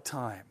at what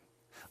time.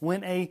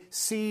 When a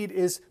seed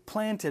is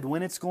planted,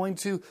 when it's going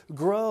to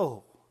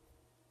grow,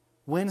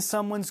 when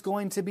someone's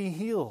going to be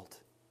healed,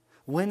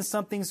 when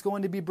something's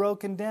going to be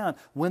broken down,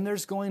 when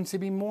there's going to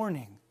be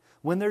mourning,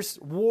 when there's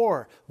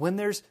war, when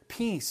there's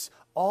peace,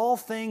 all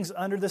things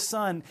under the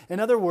sun. In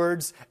other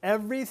words,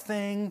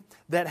 everything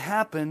that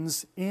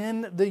happens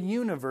in the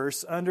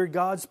universe under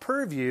God's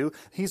purview,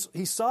 He's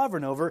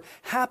sovereign over,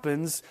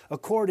 happens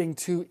according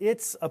to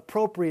its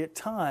appropriate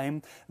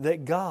time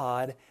that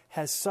God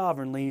has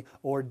sovereignly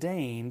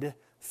ordained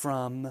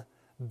from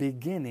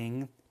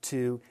beginning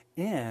to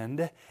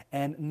end,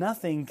 and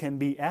nothing can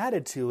be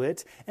added to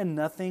it and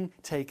nothing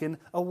taken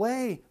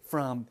away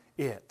from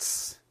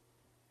it.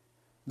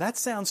 That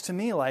sounds to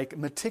me like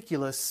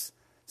meticulous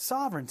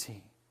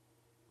sovereignty.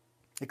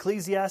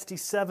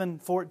 Ecclesiastes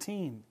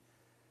 7:14.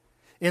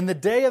 In the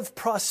day of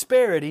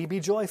prosperity be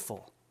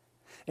joyful,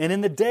 and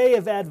in the day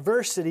of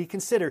adversity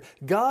consider,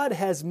 God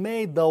has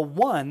made the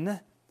one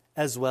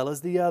as well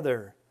as the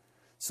other,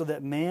 so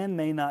that man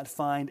may not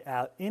find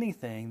out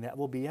anything that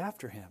will be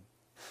after him.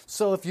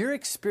 So if you're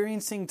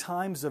experiencing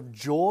times of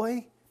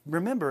joy,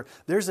 remember,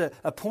 there's an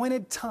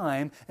appointed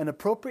time, an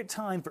appropriate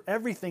time for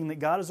everything that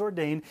God has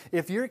ordained.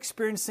 If you're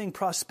experiencing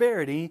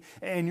prosperity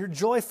and you're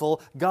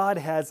joyful, God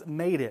has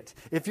made it.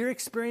 If you're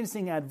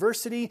experiencing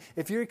adversity,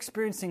 if you're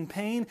experiencing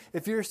pain,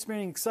 if you're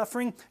experiencing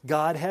suffering,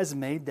 God has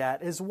made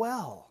that as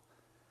well.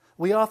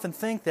 We often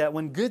think that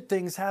when good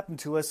things happen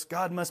to us,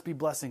 God must be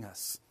blessing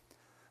us.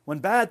 When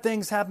bad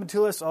things happen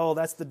to us, oh,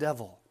 that's the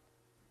devil.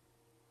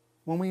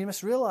 When we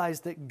must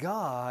realize that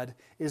God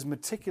is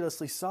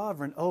meticulously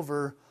sovereign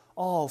over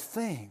all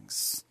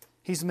things.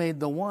 He's made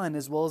the one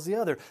as well as the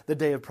other, the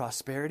day of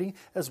prosperity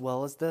as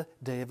well as the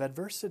day of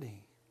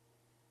adversity.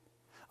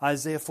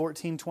 Isaiah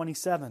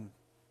 14:27.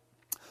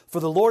 For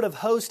the Lord of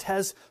hosts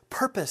has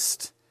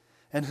purposed,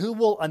 and who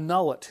will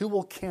annul it? Who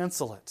will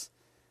cancel it?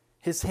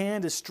 His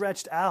hand is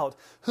stretched out.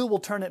 Who will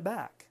turn it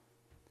back?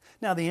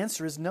 Now the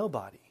answer is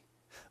nobody.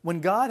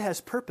 When God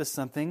has purposed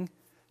something,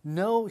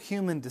 no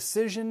human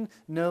decision,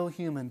 no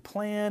human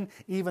plan,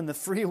 even the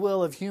free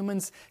will of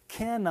humans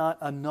cannot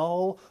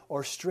annul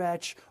or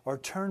stretch or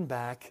turn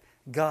back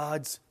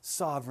God's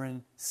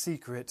sovereign,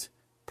 secret,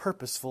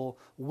 purposeful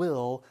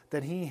will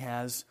that He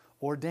has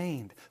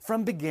ordained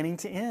from beginning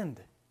to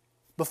end,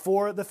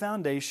 before the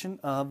foundation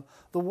of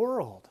the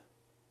world.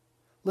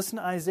 Listen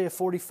to Isaiah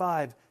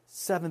 45,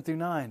 7 through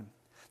 9.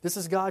 This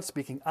is God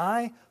speaking.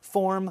 I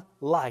form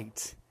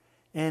light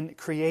and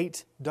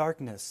create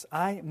darkness.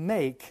 I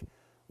make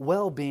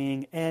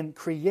well-being and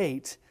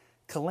create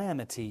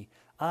calamity.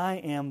 I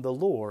am the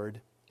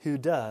Lord who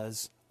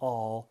does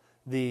all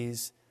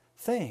these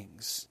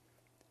things.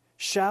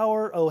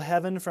 Shower, O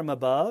heaven, from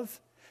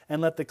above,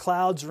 and let the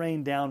clouds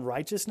rain down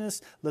righteousness.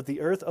 Let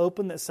the earth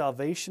open that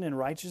salvation and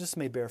righteousness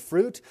may bear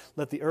fruit.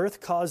 Let the earth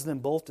cause them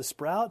both to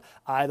sprout.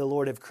 I, the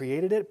Lord, have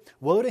created it.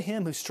 Woe to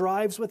him who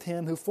strives with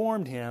him who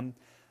formed him.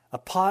 A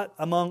pot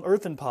among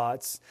earthen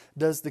pots.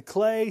 Does the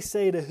clay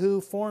say to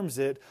who forms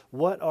it,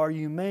 what are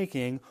you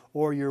making?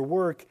 Or your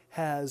work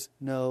has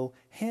no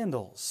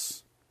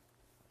handles.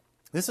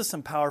 This is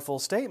some powerful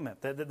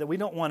statement that we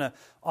don't want to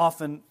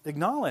often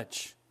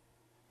acknowledge.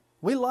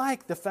 We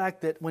like the fact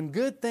that when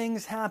good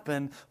things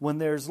happen, when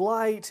there's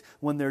light,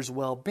 when there's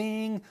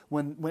well-being,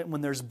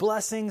 when there's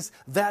blessings,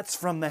 that's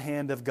from the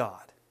hand of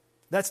God.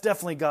 That's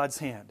definitely God's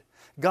hand.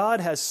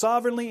 God has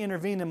sovereignly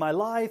intervened in my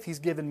life. He's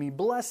given me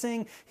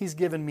blessing. He's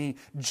given me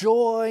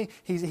joy.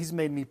 He's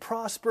made me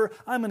prosper.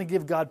 I'm going to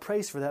give God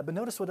praise for that. But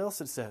notice what else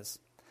it says.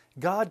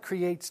 God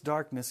creates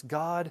darkness.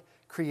 God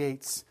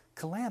creates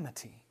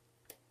calamity.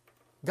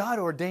 God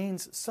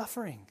ordains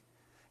suffering.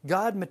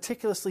 God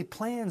meticulously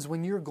plans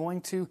when you're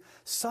going to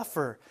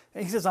suffer.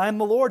 And He says, I am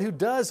the Lord who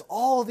does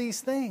all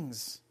these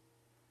things.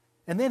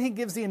 And then He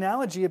gives the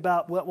analogy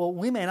about, well,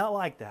 we may not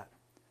like that.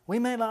 We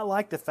may not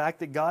like the fact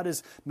that God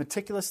is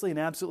meticulously and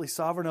absolutely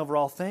sovereign over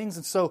all things.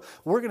 And so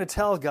we're going to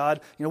tell God,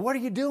 what are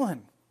you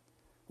doing?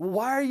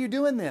 Why are you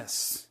doing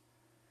this?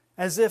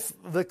 As if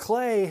the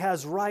clay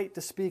has right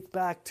to speak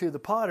back to the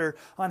potter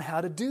on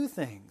how to do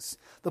things.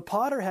 The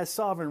potter has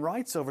sovereign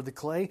rights over the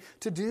clay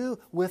to do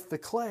with the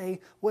clay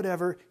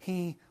whatever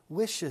he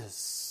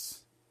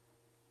wishes.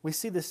 We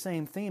see the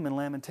same theme in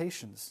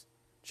Lamentations,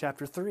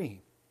 chapter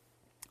 3,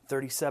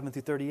 37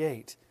 through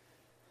 38.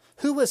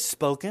 Who has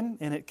spoken,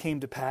 and it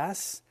came to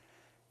pass,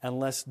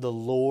 unless the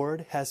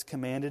Lord has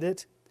commanded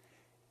it?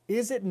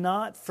 Is it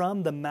not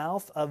from the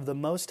mouth of the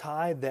Most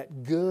High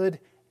that good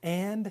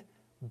and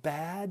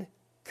bad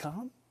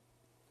come?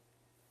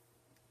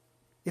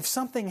 If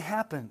something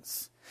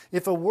happens,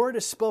 if a word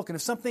is spoken,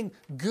 if something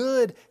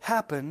good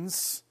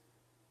happens,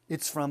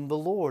 it's from the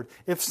Lord.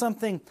 If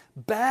something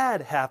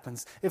bad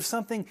happens, if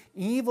something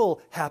evil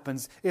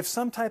happens, if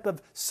some type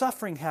of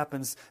suffering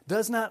happens,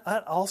 does not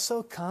that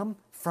also come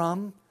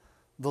from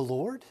the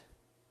Lord?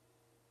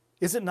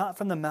 Is it not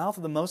from the mouth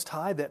of the Most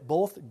High that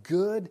both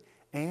good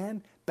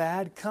and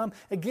bad come?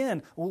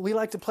 Again, we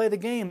like to play the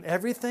game.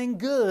 Everything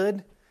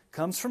good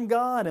comes from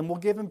God, and we'll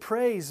give Him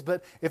praise.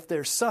 But if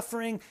there's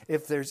suffering,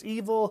 if there's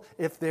evil,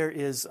 if there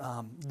is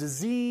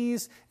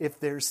disease, if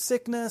there's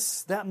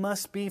sickness, that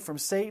must be from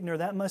Satan, or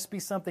that must be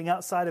something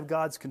outside of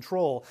God's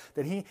control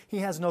that He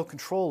has no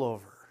control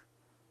over.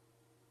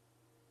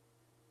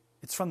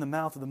 It's from the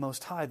mouth of the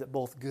Most High that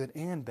both good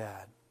and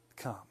bad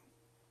come.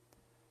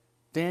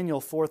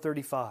 Daniel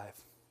 4:35.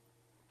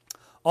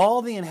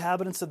 All the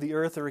inhabitants of the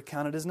earth are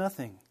accounted as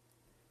nothing,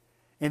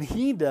 and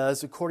He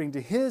does according to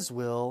His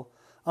will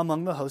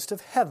among the host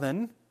of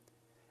heaven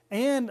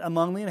and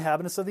among the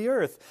inhabitants of the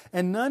earth.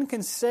 And none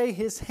can say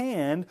His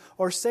hand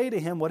or say to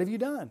Him, what have you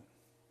done?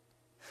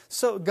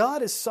 So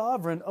God is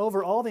sovereign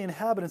over all the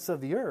inhabitants of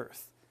the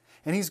earth.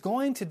 And He's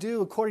going to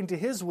do according to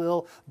His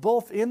will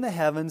both in the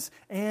heavens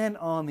and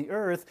on the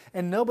earth.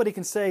 And nobody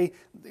can say,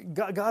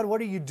 God, what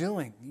are you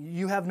doing?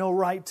 You have no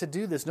right to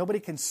do this. Nobody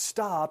can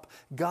stop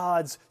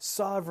God's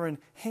sovereign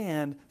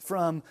hand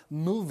from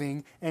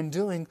moving and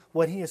doing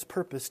what He has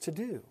purposed to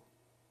do.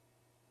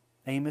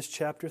 Amos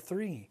chapter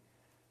 3,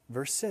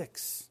 verse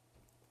 6.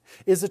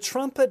 Is a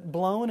trumpet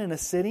blown in a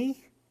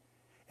city,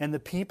 and the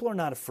people are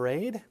not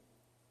afraid?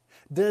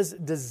 Does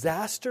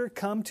disaster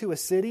come to a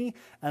city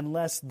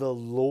unless the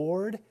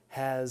Lord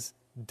has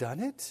done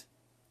it?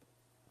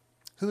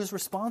 Who is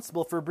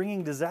responsible for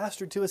bringing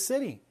disaster to a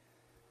city?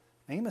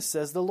 Amos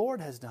says the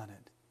Lord has done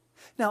it.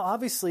 Now,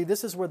 obviously,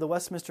 this is where the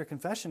Westminster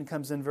Confession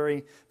comes in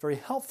very, very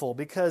helpful,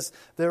 because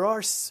there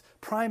are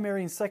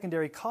primary and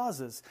secondary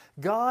causes.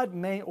 God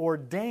may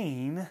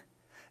ordain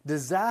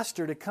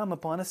disaster to come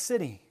upon a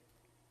city,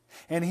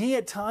 and He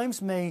at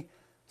times may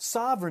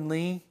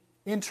sovereignly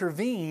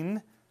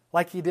intervene,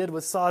 like He did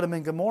with Sodom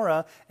and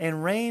Gomorrah,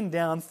 and rain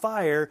down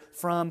fire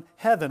from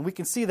heaven. We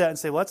can see that and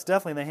say, well, that's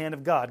definitely the hand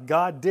of God.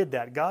 God did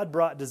that. God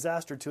brought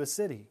disaster to a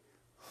city.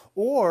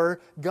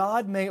 Or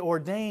God may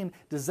ordain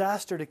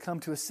disaster to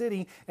come to a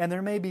city, and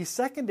there may be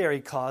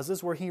secondary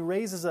causes where He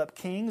raises up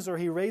kings, or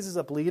He raises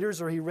up leaders,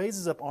 or He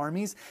raises up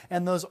armies,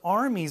 and those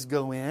armies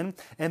go in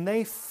and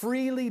they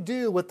freely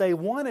do what they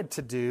wanted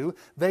to do.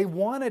 They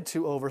wanted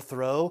to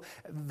overthrow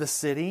the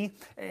city,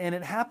 and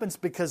it happens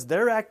because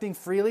they're acting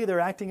freely, they're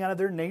acting out of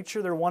their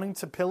nature, they're wanting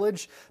to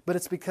pillage, but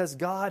it's because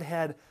God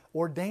had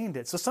ordained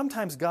it. So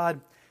sometimes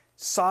God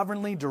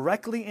sovereignly,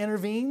 directly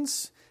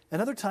intervenes,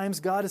 and other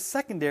times God is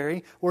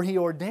secondary, where He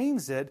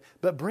ordains it,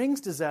 but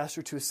brings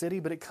disaster to a city,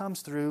 but it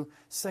comes through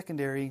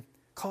secondary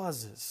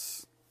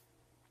causes.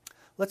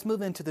 Let's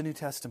move into the New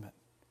Testament.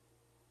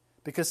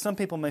 Because some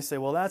people may say,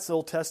 well, that's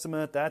Old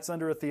Testament, that's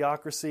under a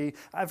theocracy.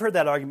 I've heard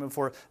that argument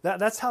before.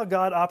 That's how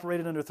God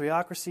operated under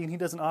theocracy, and He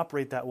doesn't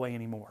operate that way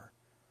anymore.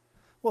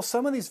 Well,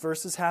 some of these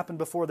verses happened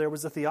before there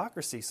was a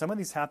theocracy. Some of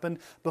these happened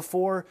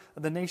before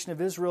the nation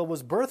of Israel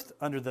was birthed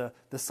under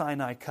the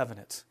Sinai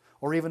covenant,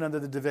 or even under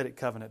the Davidic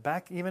covenant,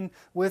 back even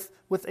with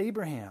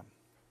Abraham.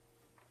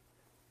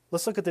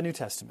 Let's look at the New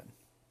Testament.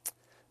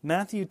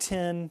 Matthew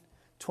 10,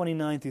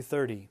 29 through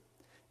 30.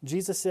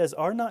 Jesus says,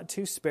 are not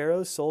 2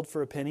 sparrows sold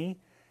for a penny,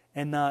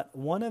 and not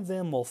one of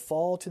them will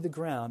fall to the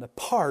ground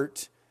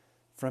apart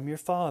from your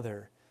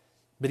Father?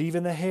 But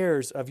even the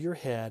hairs of your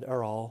head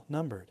are all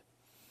numbered.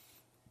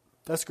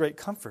 That's great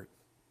comfort.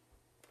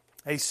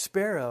 A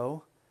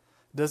sparrow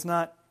does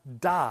not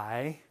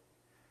die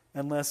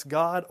unless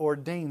God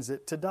ordains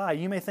it to die.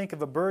 You may think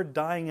of a bird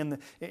dying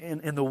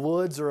in the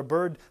woods, or a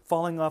bird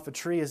falling off a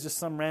tree as just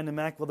some random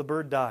act. Well, the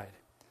bird died.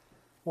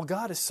 Well,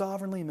 God has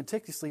sovereignly and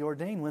meticulously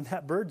ordained when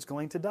that bird's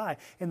going to die,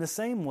 in the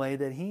same way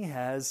that He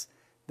has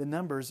the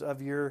numbers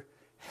of your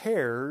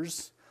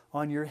hairs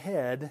on your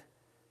head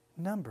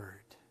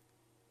numbered.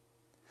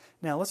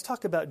 Now, let's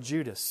talk about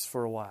Judas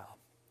for a while.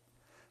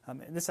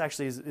 And this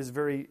actually is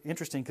very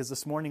interesting, because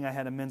this morning I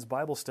had a men's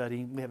Bible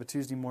study. We have a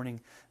Tuesday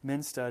morning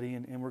men's study,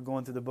 and we're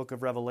going through the book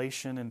of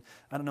Revelation. And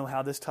I don't know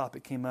how this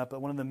topic came up,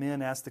 but one of the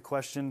men asked the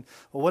question,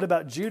 well, what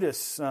about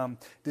Judas?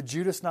 Did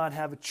Judas not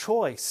have a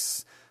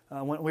choice?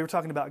 When we were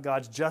talking about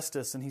God's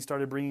justice, and he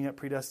started bringing up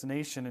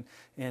predestination,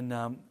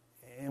 and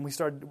we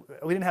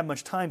didn't have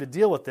much time to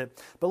deal with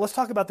it. But let's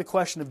talk about the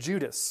question of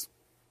Judas.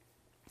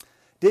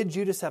 Did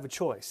Judas have a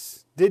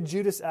choice? Did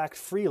Judas act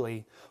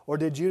freely, or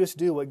did Judas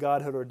do what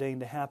God had ordained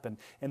to happen?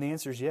 And the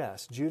answer is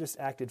yes. Judas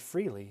acted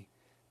freely,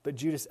 but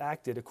Judas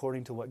acted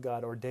according to what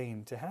God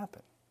ordained to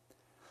happen.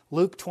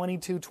 Luke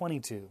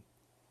 22:22.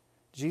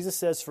 Jesus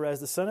says, for as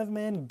the Son of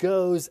Man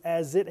goes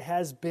as it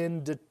has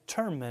been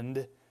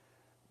determined,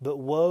 but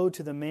woe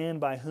to the man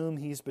by whom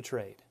He's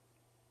betrayed.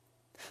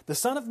 The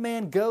Son of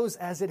Man goes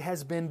as it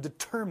has been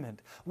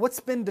determined. What's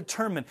been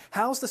determined?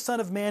 How's the Son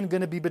of Man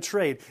going to be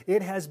betrayed?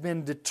 It has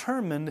been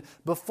determined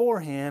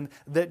beforehand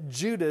that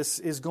Judas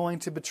is going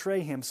to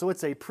betray him. So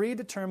it's a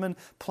predetermined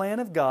plan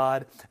of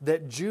God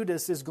that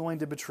Judas is going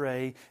to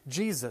betray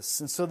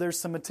Jesus. And so there's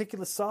some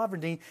meticulous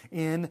sovereignty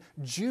in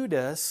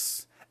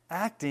Judas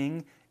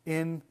acting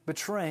in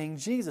betraying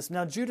Jesus.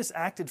 Now, Judas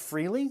acted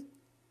freely.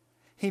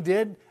 He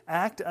did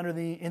act under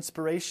the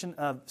inspiration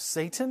of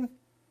Satan.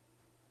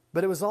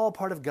 But it was all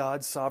part of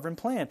God's sovereign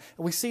plan.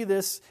 We see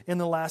this in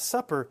the Last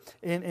Supper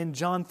in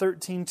John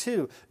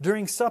 13:2.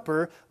 During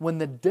supper, when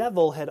the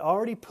devil had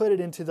already put it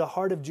into the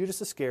heart of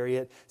Judas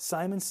Iscariot,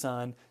 Simon's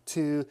son,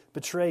 to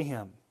betray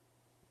him.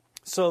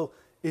 So,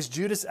 is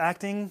Judas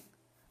acting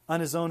on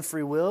his own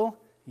free will?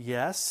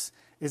 Yes.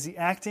 Is he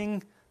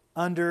acting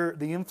under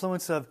the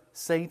influence of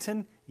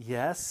Satan?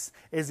 Yes.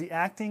 Is he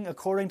acting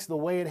according to the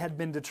way it had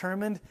been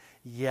determined?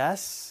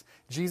 Yes.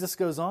 Jesus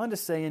goes on to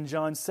say in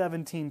John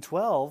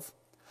 17:12,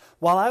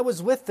 while I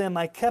was with them,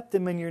 I kept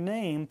them in your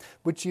name,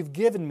 which you've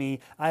given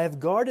me. I have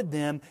guarded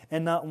them,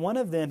 and not one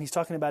of them, he's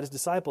talking about his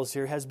disciples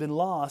here, has been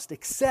lost,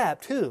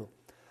 except who?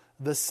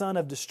 The son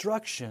of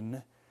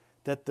destruction,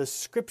 that the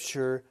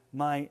Scripture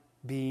might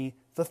be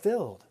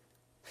fulfilled.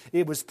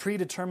 It was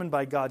predetermined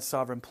by God's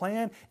sovereign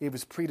plan. It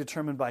was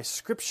predetermined by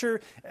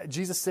Scripture.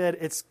 Jesus said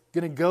it's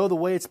going to go the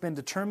way it's been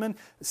determined.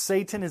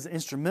 Satan is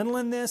instrumental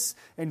in this,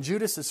 and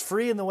Judas is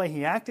free in the way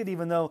he acted,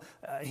 even though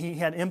he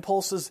had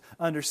impulses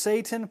under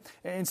Satan.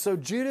 And so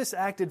Judas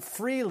acted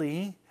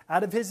freely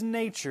out of his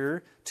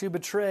nature to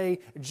betray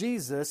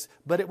Jesus,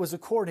 but it was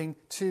according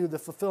to the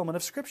fulfillment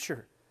of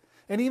Scripture.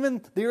 And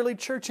even the early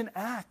church in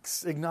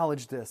Acts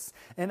acknowledged this.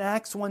 In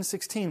Acts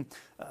 1:16,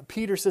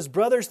 Peter says,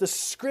 brothers, the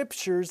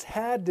Scriptures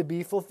had to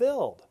be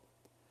fulfilled,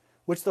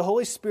 which the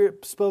Holy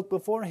Spirit spoke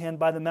beforehand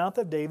by the mouth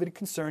of David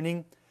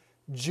concerning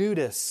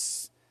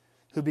Judas,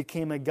 who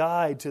became a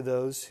guide to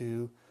those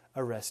who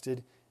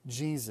arrested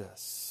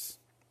Jesus.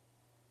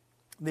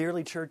 The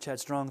early church had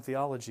strong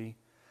theology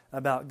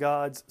about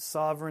God's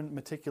sovereign,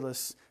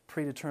 meticulous,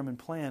 predetermined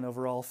plan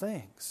over all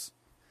things,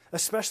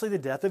 especially the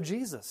death of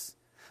Jesus.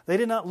 They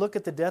did not look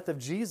at the death of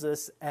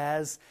Jesus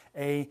as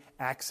an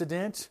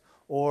accident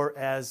or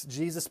as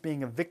Jesus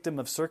being a victim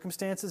of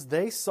circumstances.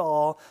 They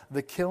saw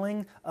the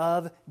killing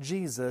of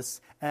Jesus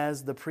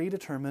as the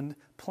predetermined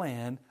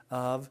plan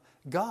of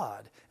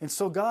God. And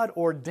so God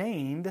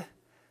ordained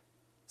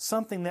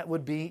something that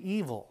would be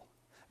evil.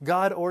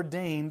 God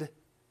ordained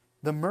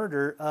the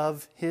murder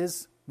of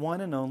His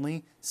one and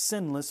only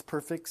sinless,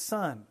 perfect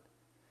Son.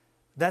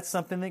 That's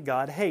something that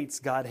God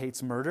hates. God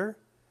hates murder.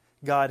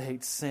 God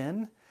hates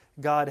sin.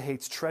 God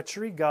hates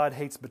treachery. God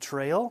hates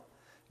betrayal.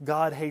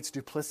 God hates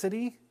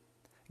duplicity.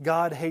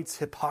 God hates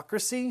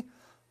hypocrisy.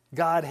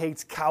 God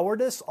hates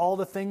cowardice. All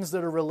the things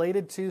that are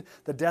related to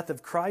the death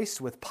of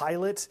Christ with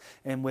Pilate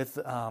and with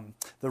the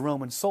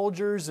Roman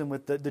soldiers and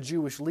with the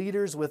Jewish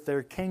leaders with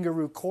their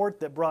kangaroo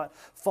court that brought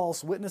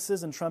false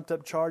witnesses and trumped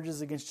up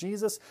charges against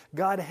Jesus.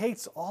 God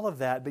hates all of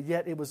that, but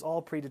yet it was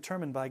all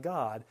predetermined by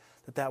God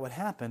that would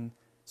happen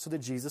so that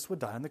Jesus would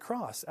die on the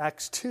cross.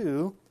 Acts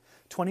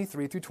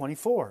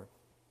 2:23-24.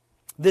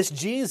 This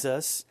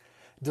Jesus,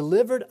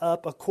 delivered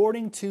up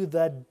according to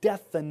the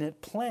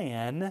definite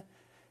plan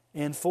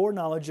and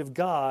foreknowledge of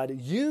God,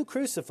 you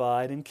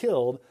crucified and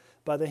killed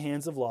by the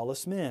hands of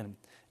lawless men.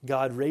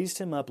 God raised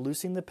him up,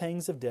 loosing the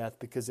pangs of death,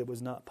 because it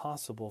was not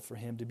possible for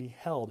him to be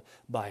held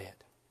by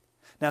it.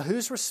 Now,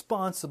 who's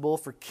responsible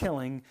for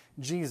killing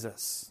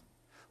Jesus?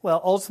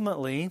 Well,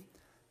 ultimately,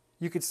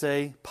 you could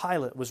say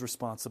Pilate was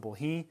responsible.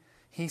 He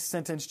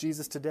sentenced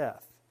Jesus to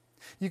death.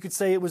 You could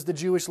say it was the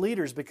Jewish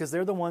leaders because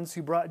they're the ones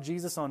who brought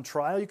Jesus on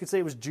trial. You could say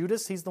it was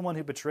Judas. He's the one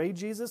who betrayed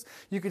Jesus.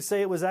 You could say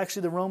it was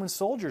actually the Roman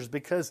soldiers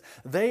because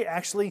they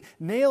actually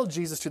nailed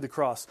Jesus to the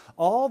cross.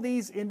 All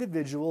these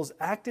individuals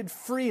acted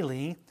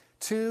freely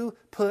to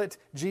put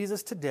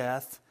Jesus to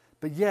death,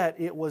 but yet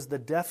it was the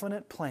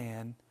definite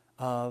plan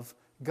of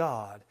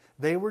God.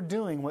 They were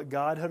doing what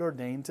God had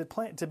ordained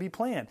to be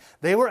planned.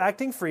 They were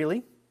acting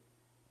freely.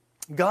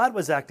 God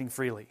was acting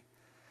freely.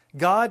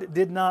 God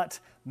did not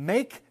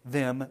make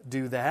them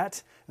do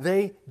that.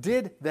 They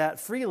did that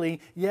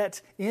freely,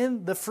 yet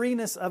in the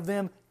freeness of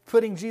them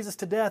putting Jesus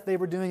to death, they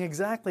were doing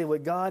exactly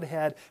what God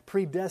had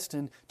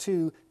predestined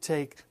to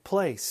take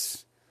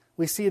place.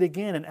 We see it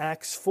again in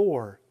Acts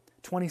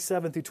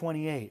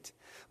 4:27-28,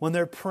 when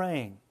they're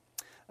praying.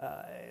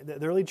 The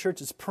early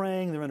church is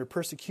praying, they're under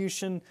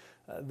persecution,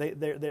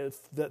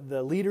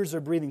 the leaders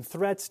are breathing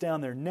threats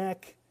down their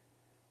neck.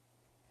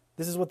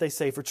 This is what they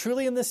say, for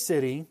truly in this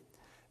city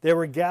they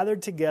were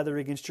gathered together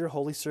against your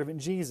holy servant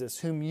Jesus,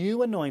 whom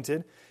you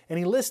anointed. And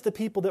he lists the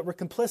people that were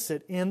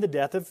complicit in the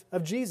death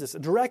of Jesus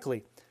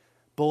directly.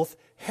 Both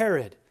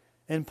Herod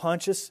and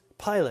Pontius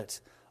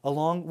Pilate,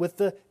 along with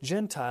the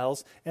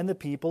Gentiles and the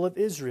people of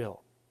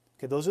Israel.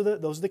 Okay, those are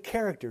the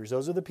characters.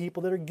 Those are the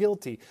people that are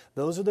guilty.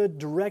 Those are the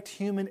direct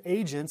human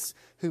agents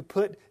who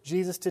put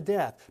Jesus to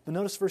death. But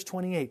notice verse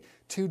 28.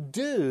 To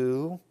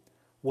do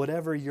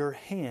whatever your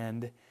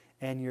hand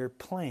and your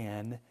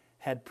plan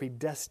had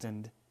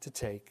predestined to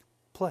take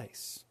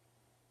place.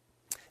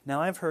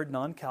 Now, I've heard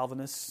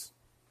non-Calvinists,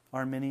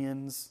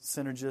 Arminians,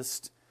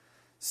 synergists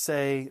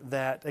say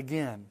that,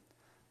 again,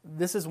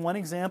 this is one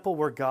example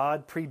where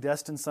God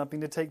predestined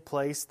something to take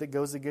place that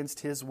goes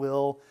against His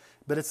will,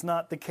 but it's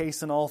not the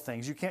case in all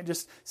things. You can't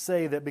just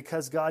say that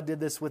because God did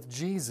this with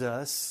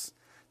Jesus,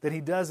 that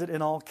He does it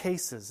in all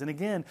cases. And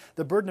again,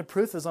 the burden of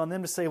proof is on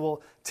them to say,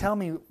 well, tell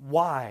me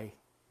why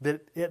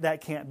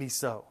that can't be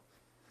so.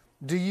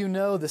 Do you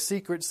know the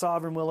secret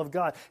sovereign will of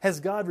God?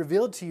 Has God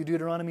revealed to you,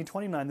 Deuteronomy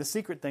 29, the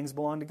secret things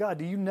belong to God?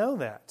 Do you know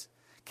that?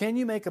 Can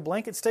you make a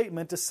blanket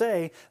statement to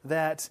say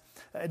that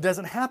it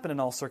doesn't happen in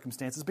all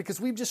circumstances?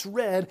 Because we've just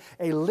read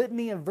a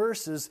litany of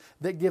verses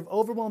that give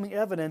overwhelming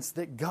evidence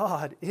that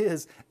God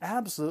is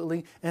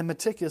absolutely and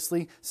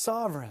meticulously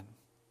sovereign.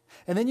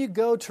 And then you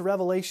go to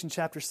Revelation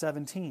chapter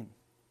 17.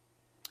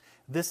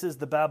 This is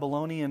the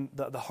Babylonian,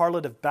 the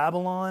harlot of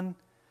Babylon,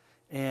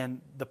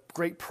 and the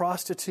great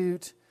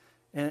prostitute,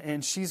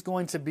 and she's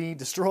going to be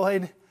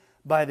destroyed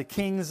by the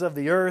kings of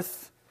the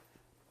earth,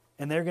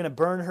 and they're going to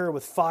burn her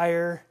with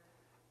fire.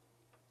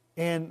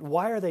 And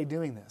why are they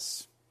doing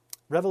this?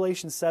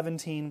 Revelation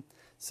 17,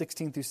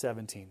 16 through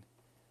 17.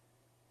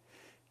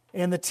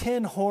 And the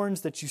 10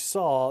 horns that you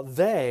saw,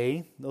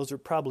 those are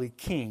probably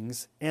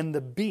kings, and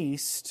the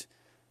beast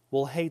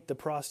will hate the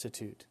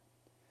prostitute.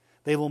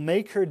 They will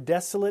make her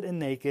desolate and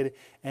naked,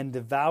 and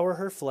devour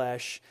her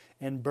flesh,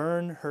 and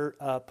burn her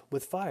up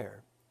with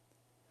fire.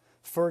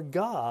 For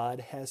God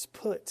has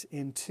put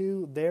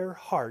into their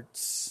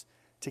hearts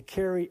to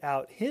carry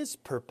out His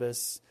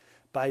purpose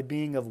by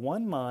being of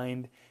one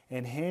mind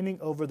and handing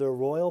over the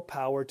royal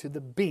power to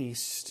the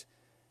beast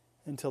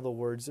until the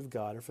words of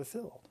God are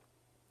fulfilled.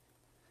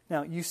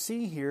 Now, you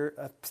see here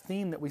a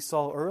theme that we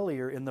saw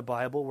earlier in the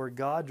Bible where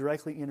God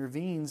directly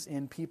intervenes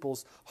in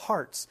people's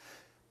hearts.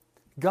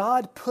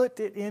 God put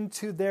it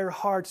into their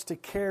hearts to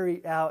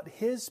carry out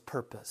His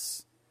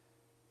purpose.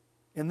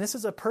 And this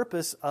is a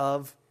purpose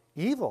of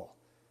evil.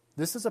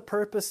 This is a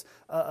purpose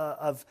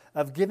of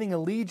giving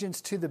allegiance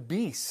to the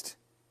beast.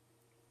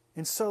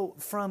 And so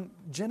from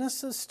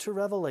Genesis to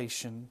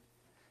Revelation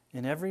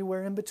and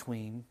everywhere in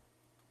between,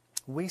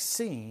 we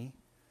see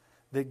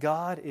that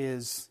God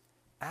is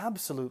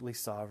absolutely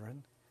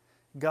sovereign.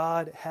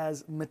 God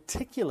has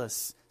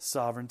meticulous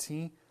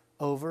sovereignty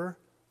over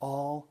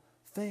all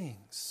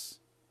things.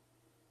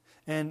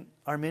 And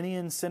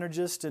Arminian,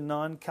 synergist, and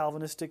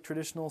non-Calvinistic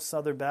traditional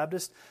Southern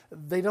Baptist,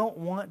 they don't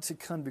want to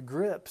come to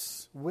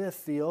grips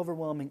with the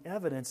overwhelming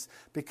evidence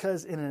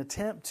because in an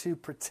attempt to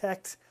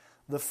protect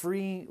the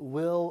free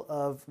will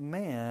of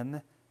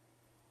man,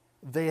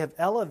 they have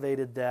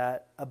elevated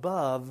that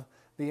above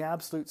the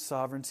absolute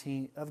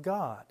sovereignty of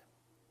God.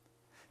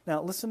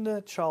 Now, listen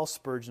to Charles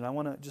Spurgeon. I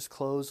want to just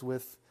close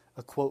with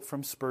a quote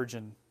from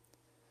Spurgeon,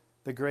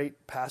 the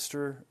great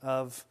pastor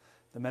of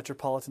the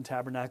Metropolitan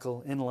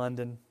Tabernacle in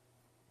London.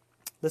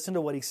 Listen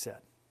to what he said.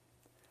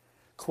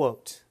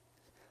 Quote,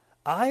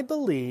 "I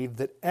believe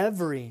that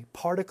every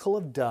particle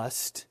of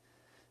dust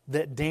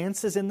that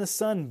dances in the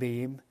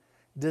sunbeam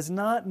does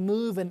not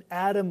move an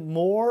atom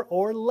more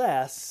or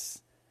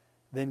less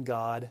than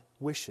God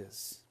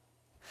wishes.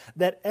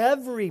 That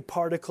every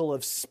particle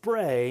of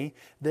spray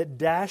that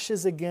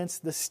dashes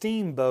against the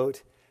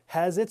steamboat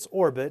has its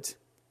orbit,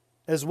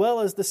 as well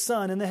as the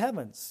sun in the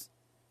heavens.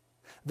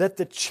 That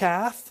the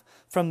chaff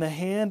from the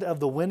hand of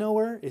the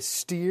winnower is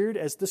steered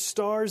as the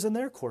stars in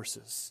their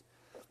courses.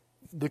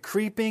 The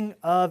creeping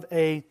of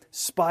a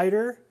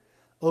spider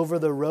over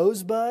the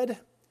rosebud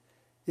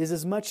is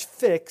as much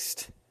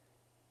fixed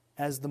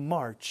as the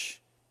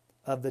march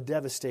of the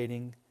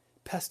devastating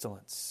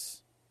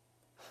pestilence.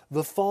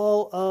 The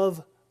fall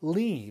of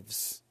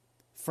leaves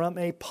from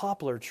a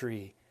poplar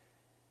tree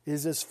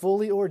is as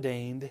fully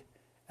ordained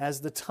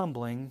as the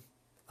tumbling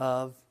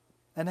of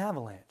an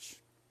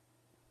avalanche."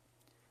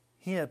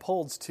 He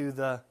upholds to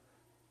the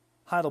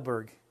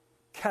Heidelberg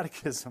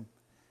Catechism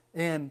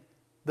and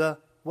the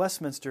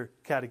Westminster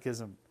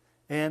Catechism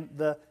and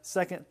the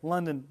Second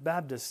London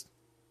Baptist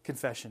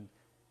Confession.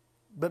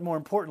 But more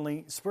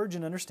importantly,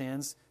 Spurgeon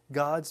understands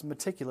God's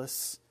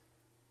meticulous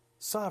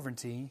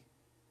sovereignty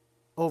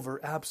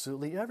over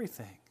absolutely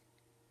everything.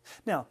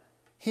 Now,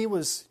 he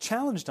was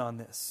challenged on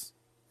this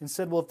and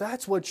said, well, if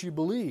that's what you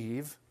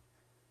believe,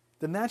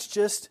 then that's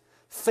just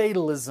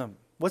fatalism.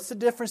 What's the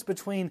difference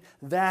between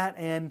that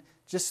and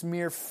just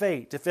mere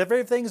fate? If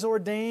everything's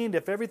ordained,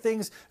 if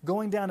everything's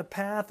going down a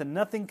path and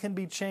nothing can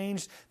be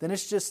changed, then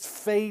it's just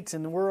fate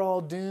and we're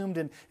all doomed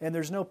and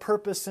there's no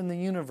purpose in the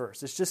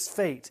universe. It's just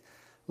fate.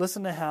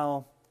 Listen to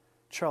how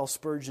Charles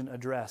Spurgeon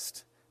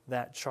addressed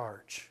that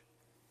charge.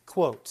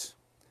 Quote,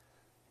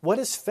 "What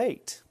is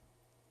fate?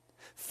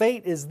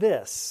 Fate is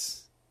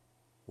this: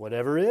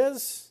 whatever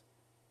is,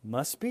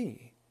 must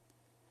be.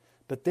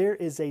 But there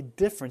is a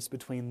difference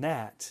between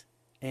that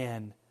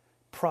and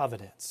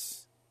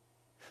providence.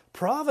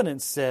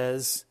 Providence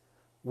says,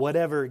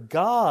 whatever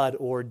God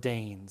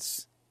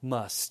ordains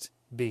must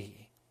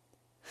be.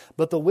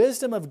 But the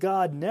wisdom of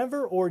God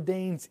never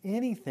ordains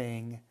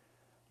anything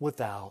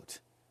without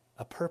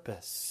a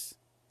purpose.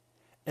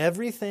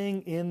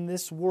 Everything in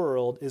this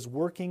world is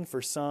working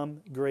for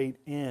some great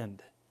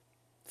end.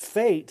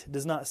 Fate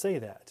does not say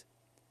that.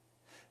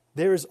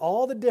 There is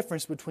all the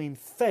difference between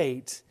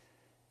fate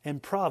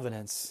and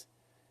providence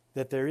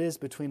that there is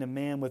between a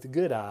man with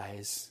good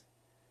eyes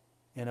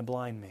and a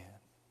blind man.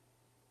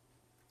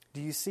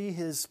 Do you see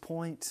his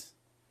point?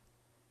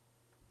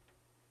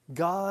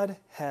 God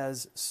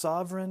has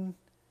sovereign,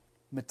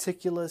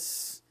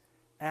 meticulous,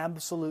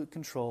 absolute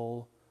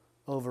control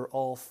over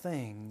all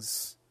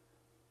things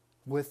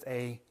with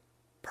a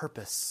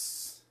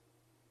purpose.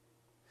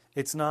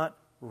 It's not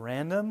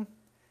random.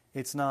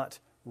 It's not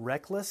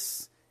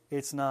reckless.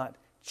 It's not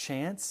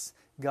chance.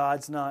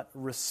 God's not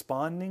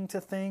responding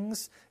to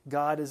things.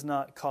 God is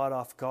not caught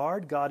off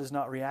guard. God is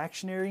not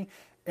reactionary.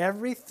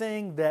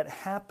 Everything that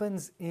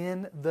happens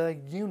in the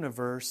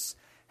universe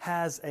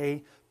has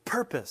a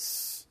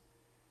purpose.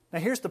 Now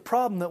here's the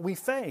problem that we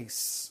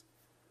face.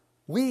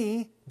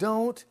 We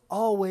don't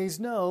always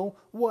know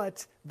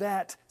what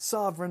that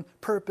sovereign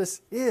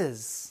purpose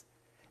is.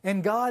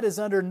 And God is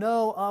under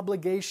no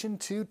obligation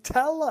to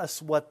tell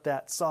us what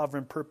that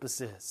sovereign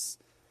purpose is.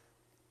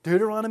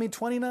 Deuteronomy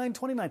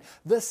 29:29.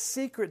 The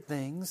secret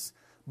things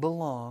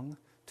belong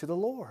to the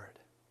Lord.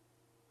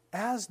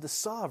 As the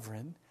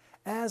sovereign,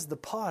 as the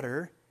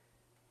potter,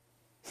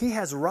 He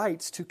has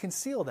rights to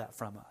conceal that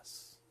from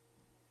us.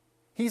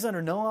 He's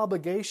under no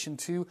obligation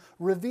to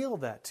reveal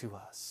that to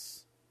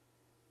us.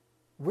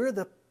 We're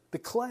the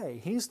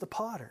clay. He's the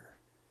potter.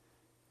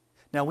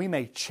 Now we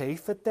may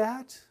chafe at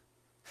that.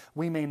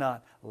 We may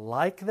not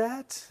like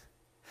that.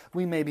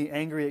 We may be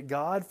angry at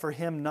God for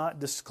Him not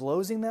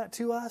disclosing that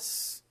to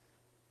us.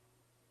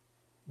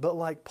 But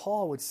like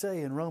Paul would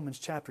say in Romans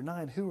chapter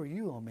 9, who are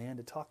you, O man,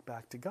 to talk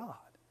back to God?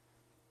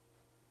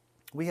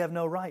 We have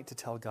no right to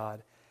tell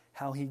God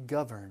how He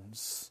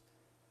governs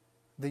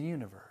the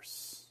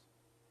universe.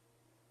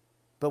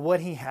 But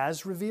what He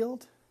has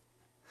revealed,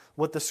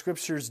 what the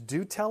Scriptures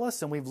do tell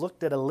us, and we've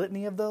looked at a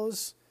litany of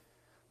those,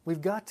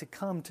 we've got to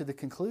come to the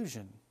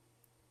conclusion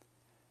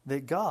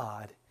that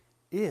God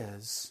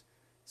is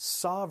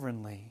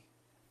sovereignly,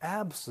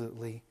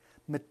 absolutely,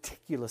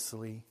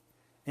 meticulously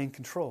in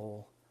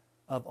control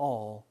of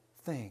all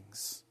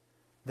things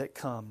that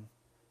come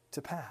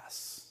to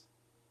pass.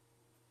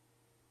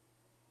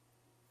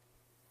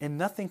 And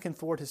nothing can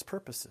thwart His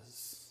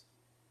purposes.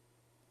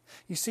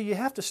 You see, you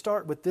have to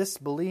start with this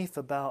belief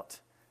about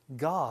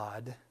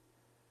God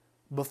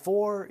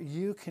before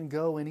you can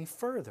go any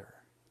further.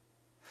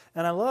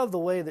 And I love the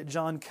way that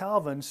John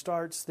Calvin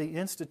starts the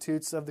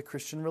Institutes of the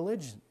Christian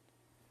Religion.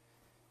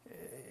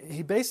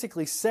 He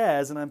basically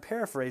says, and I'm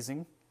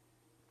paraphrasing,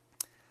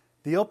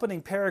 the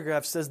opening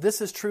paragraph says,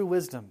 this is true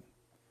wisdom.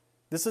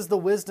 This is the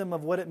wisdom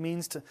of what it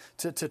means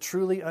to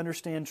truly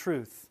understand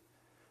truth.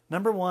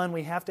 Number one,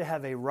 we have to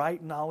have a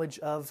right knowledge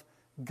of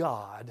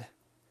God.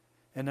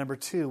 And number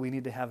two, we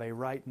need to have a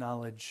right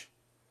knowledge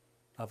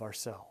of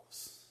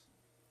ourselves.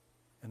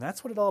 And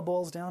that's what it all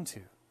boils down to.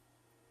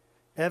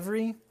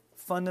 Every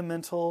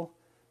fundamental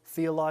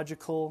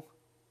theological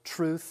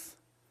truth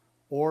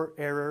or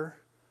error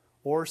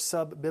or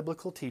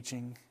sub-biblical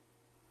teaching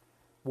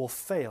will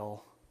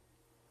fail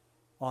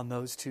on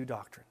those two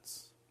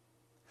doctrines.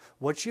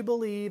 What you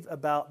believe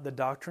about the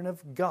doctrine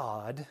of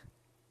God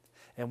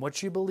and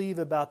what you believe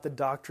about the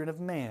doctrine of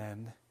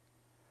man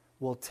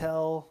will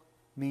tell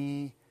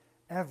me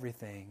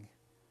everything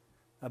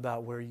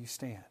about where you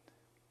stand.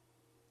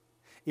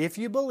 If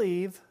you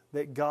believe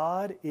that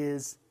God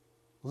is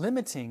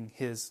limiting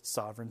His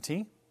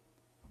sovereignty,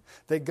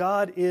 that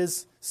God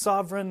is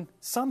sovereign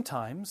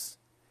sometimes,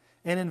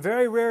 and in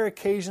very rare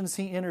occasions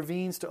He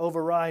intervenes to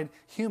override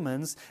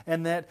humans,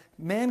 and that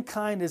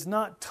mankind is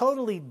not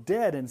totally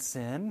dead in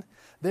sin,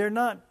 they're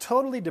not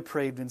totally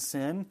depraved in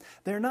sin,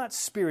 they're not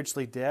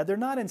spiritually dead, they're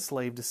not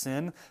enslaved to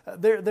sin,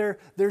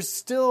 there's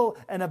still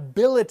an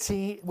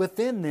ability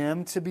within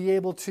them to be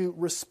able to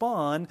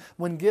respond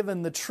when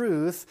given the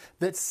truth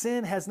that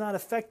sin has not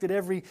affected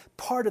every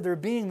part of their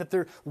being, that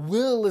their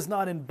will is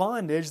not in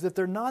bondage, that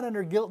they're not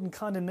under guilt and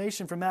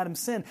condemnation from Adam's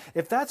sin.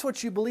 If that's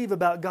what you believe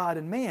about God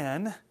and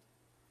man,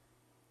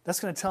 that's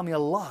going to tell me a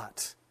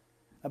lot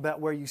about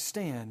where you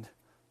stand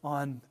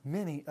on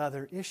many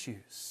other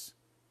issues.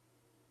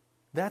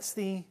 That's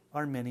the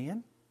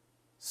Arminian,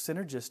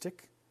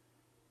 synergistic,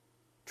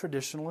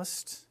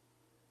 traditionalist,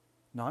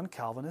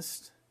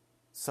 non-Calvinist,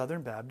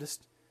 Southern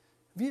Baptist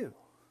view.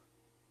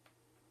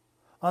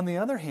 On the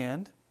other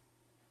hand,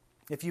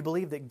 if you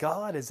believe that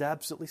God is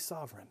absolutely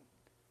sovereign,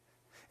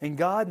 and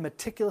God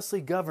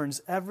meticulously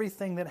governs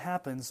everything that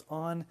happens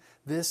on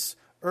this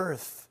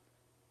earth,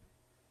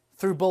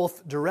 through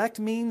both direct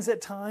means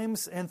at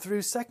times and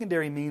through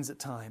secondary means at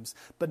times.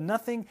 But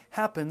nothing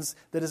happens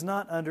that is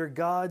not under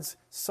God's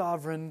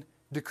sovereign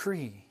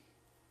decree.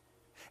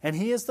 And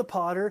He is the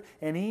potter,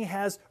 and He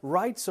has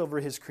rights over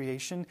His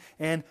creation,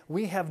 and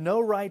we have no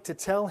right to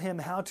tell Him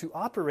how to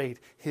operate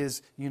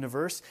His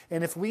universe.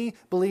 And if we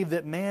believe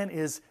that man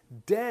is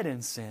dead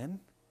in sin,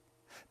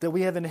 that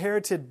we have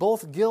inherited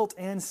both guilt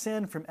and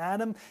sin from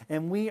Adam,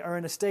 and we are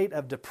in a state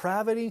of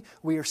depravity.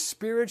 We are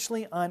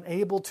spiritually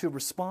unable to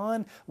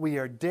respond. We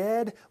are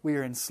dead. We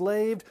are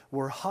enslaved.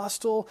 We're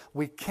hostile.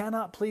 We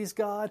cannot please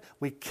God.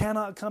 We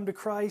cannot come to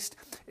Christ.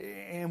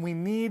 And we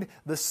need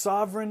the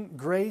sovereign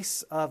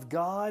grace of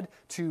God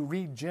to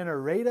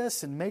regenerate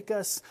us and make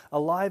us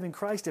alive in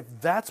Christ. If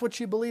that's what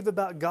you believe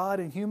about God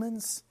and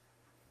humans,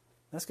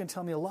 that's going to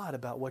tell me a lot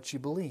about what you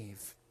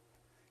believe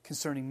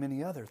concerning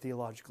many other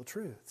theological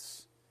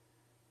truths.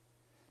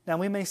 Now,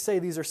 we may say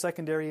these are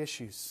secondary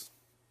issues,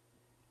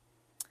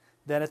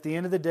 that at the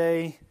end of the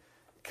day,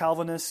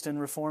 Calvinists and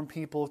Reformed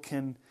people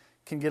can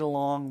get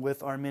along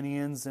with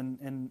Arminians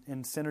and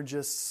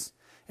synergists.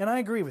 And I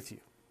agree with you.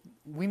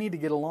 We need to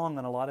get along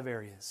on a lot of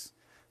areas.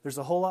 There's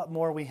a whole lot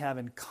more we have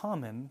in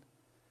common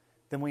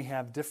than we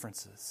have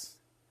differences.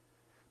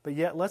 But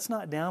yet, let's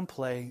not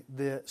downplay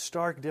the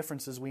stark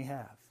differences we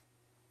have.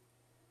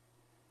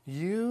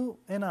 You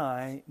and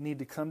I need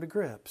to come to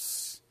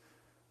grips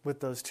with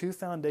those two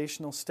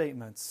foundational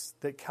statements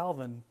that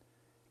Calvin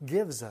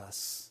gives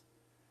us.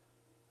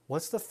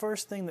 What's the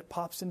first thing that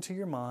pops into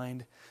your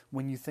mind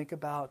when you think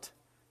about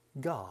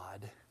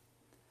God?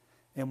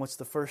 And what's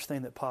the first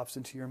thing that pops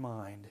into your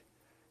mind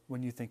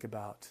when you think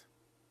about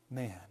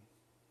man?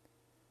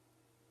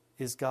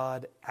 Is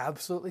God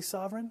absolutely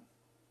sovereign?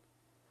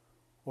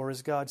 Or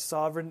is God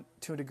sovereign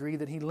to a degree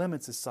that He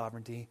limits His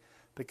sovereignty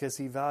because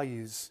He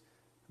values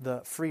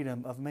the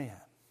freedom of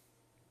man?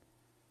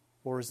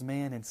 Or is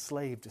man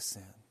enslaved to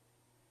sin?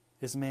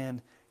 Is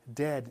man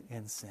dead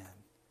in sin?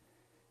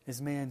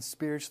 Is man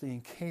spiritually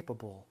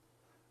incapable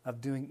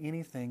of doing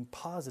anything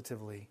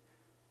positively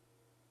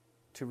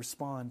to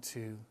respond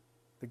to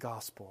the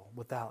gospel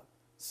without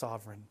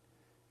sovereign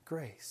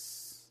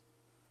grace?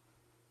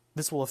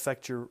 This will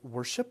affect your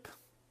worship.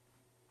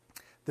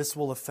 This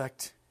will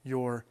affect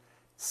your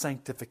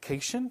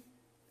sanctification.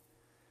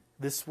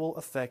 This will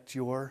affect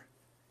your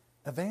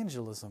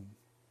evangelism.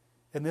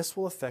 And this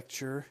will affect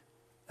your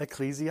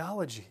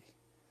ecclesiology.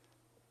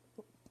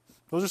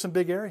 Those are some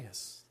big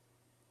areas.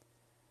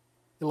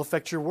 It'll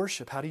affect your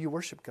worship. How do you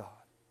worship God?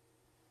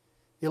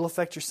 It'll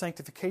affect your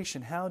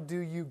sanctification. How do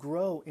you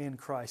grow in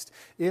Christ?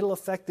 It'll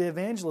affect the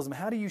evangelism.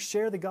 How do you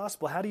share the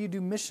gospel? How do you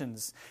do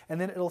missions? And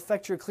then it'll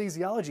affect your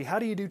ecclesiology. How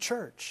do you do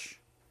church?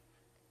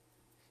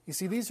 You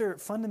see, these are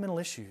fundamental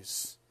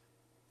issues.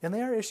 And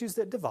they are issues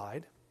that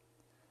divide.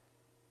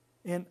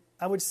 And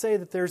I would say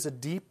that there's a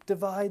deep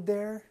divide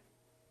there,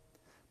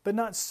 but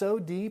not so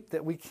deep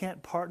that we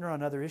can't partner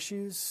on other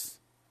issues.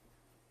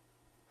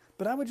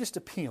 But I would just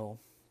appeal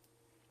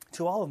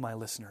to all of my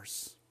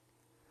listeners.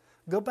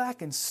 Go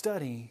back and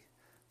study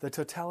the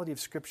totality of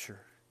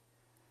Scripture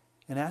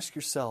and ask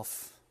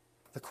yourself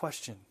the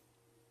question,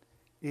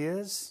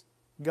 is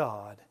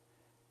God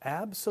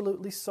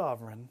absolutely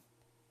sovereign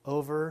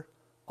over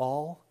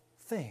all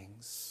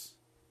things?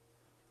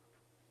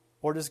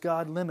 Or does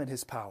God limit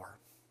His power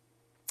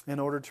in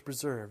order to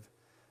preserve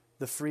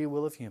the free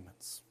will of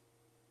humans?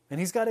 And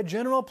He's got a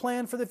general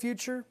plan for the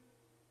future,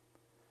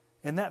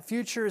 and that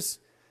future is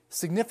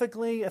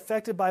significantly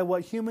affected by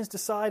what humans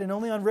decide, and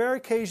only on rare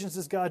occasions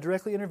does God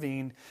directly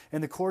intervene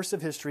in the course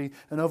of history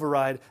and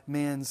override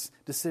man's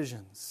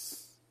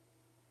decisions.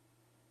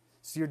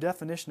 So your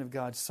definition of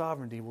God's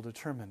sovereignty will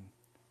determine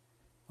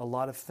a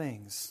lot of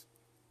things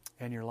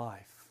in your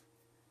life.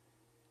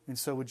 And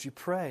so would you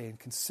pray and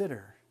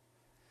consider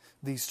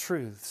these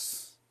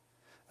truths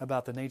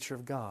about the nature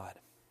of God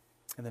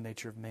and the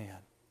nature of man?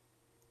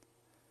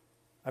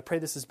 I pray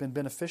this has been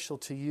beneficial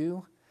to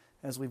you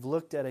as we've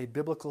looked at a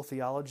biblical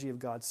theology of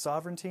God's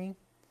sovereignty.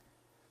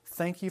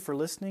 Thank you for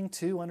listening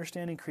to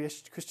Understanding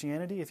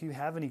Christianity. If you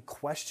have any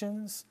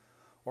questions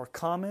or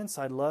comments,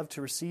 I'd love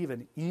to receive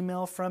an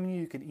email from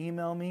you. You can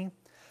email me.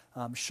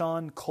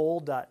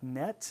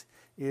 SeanCole.net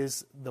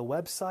is the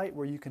website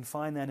where you can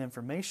find that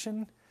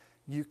information.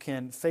 You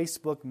can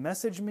Facebook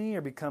message me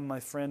or become my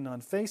friend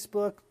on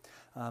Facebook.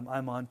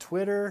 I'm on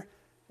Twitter.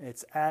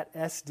 It's at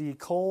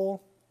SDCole.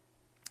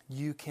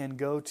 You can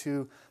go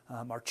to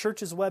our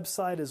church's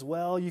website as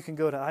well. You can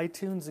go to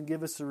iTunes and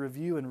give us a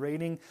review and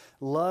rating.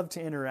 Love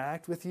to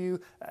interact with you.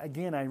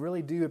 Again, I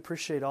really do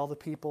appreciate all the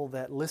people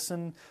that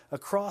listen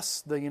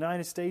across the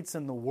United States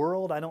and the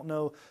world. I don't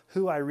know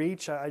who I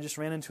reach. I just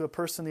ran into a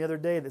person the other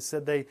day that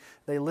said they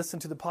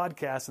listened to the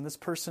podcast, and this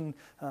person,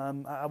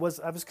 I was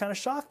kind of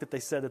shocked that they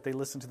said that they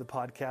listened to the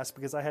podcast,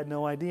 because I had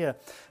no idea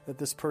that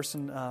this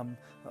person,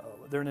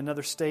 they're in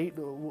another state,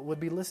 would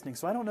be listening.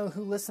 So I don't know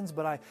who listens,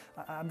 but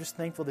I'm just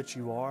thankful that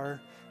you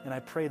are, and I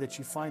pray that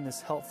you find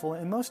this helpful.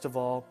 And most of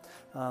all,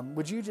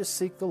 would you just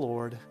seek the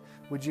Lord?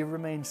 Would you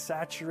remain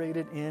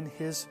saturated in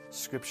His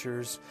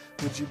Scriptures?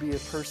 Would you be a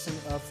person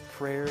of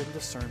prayer and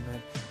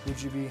discernment?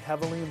 Would you be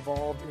heavily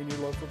involved in your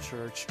local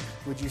church?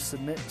 Would you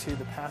submit to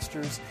the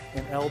pastors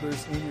and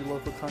elders in your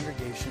local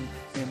congregation?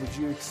 And would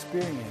you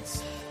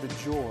experience the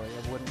joy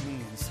of what it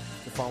means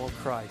to follow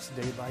Christ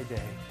day by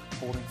day,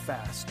 holding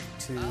fast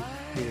to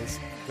His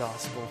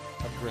gospel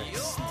of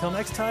grace? Until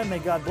next time, may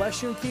God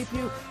bless you and keep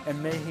you,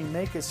 and may He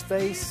make His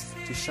face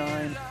to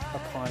shine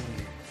upon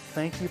you.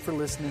 Thank you for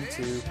listening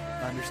to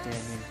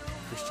Understanding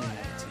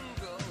Christianity.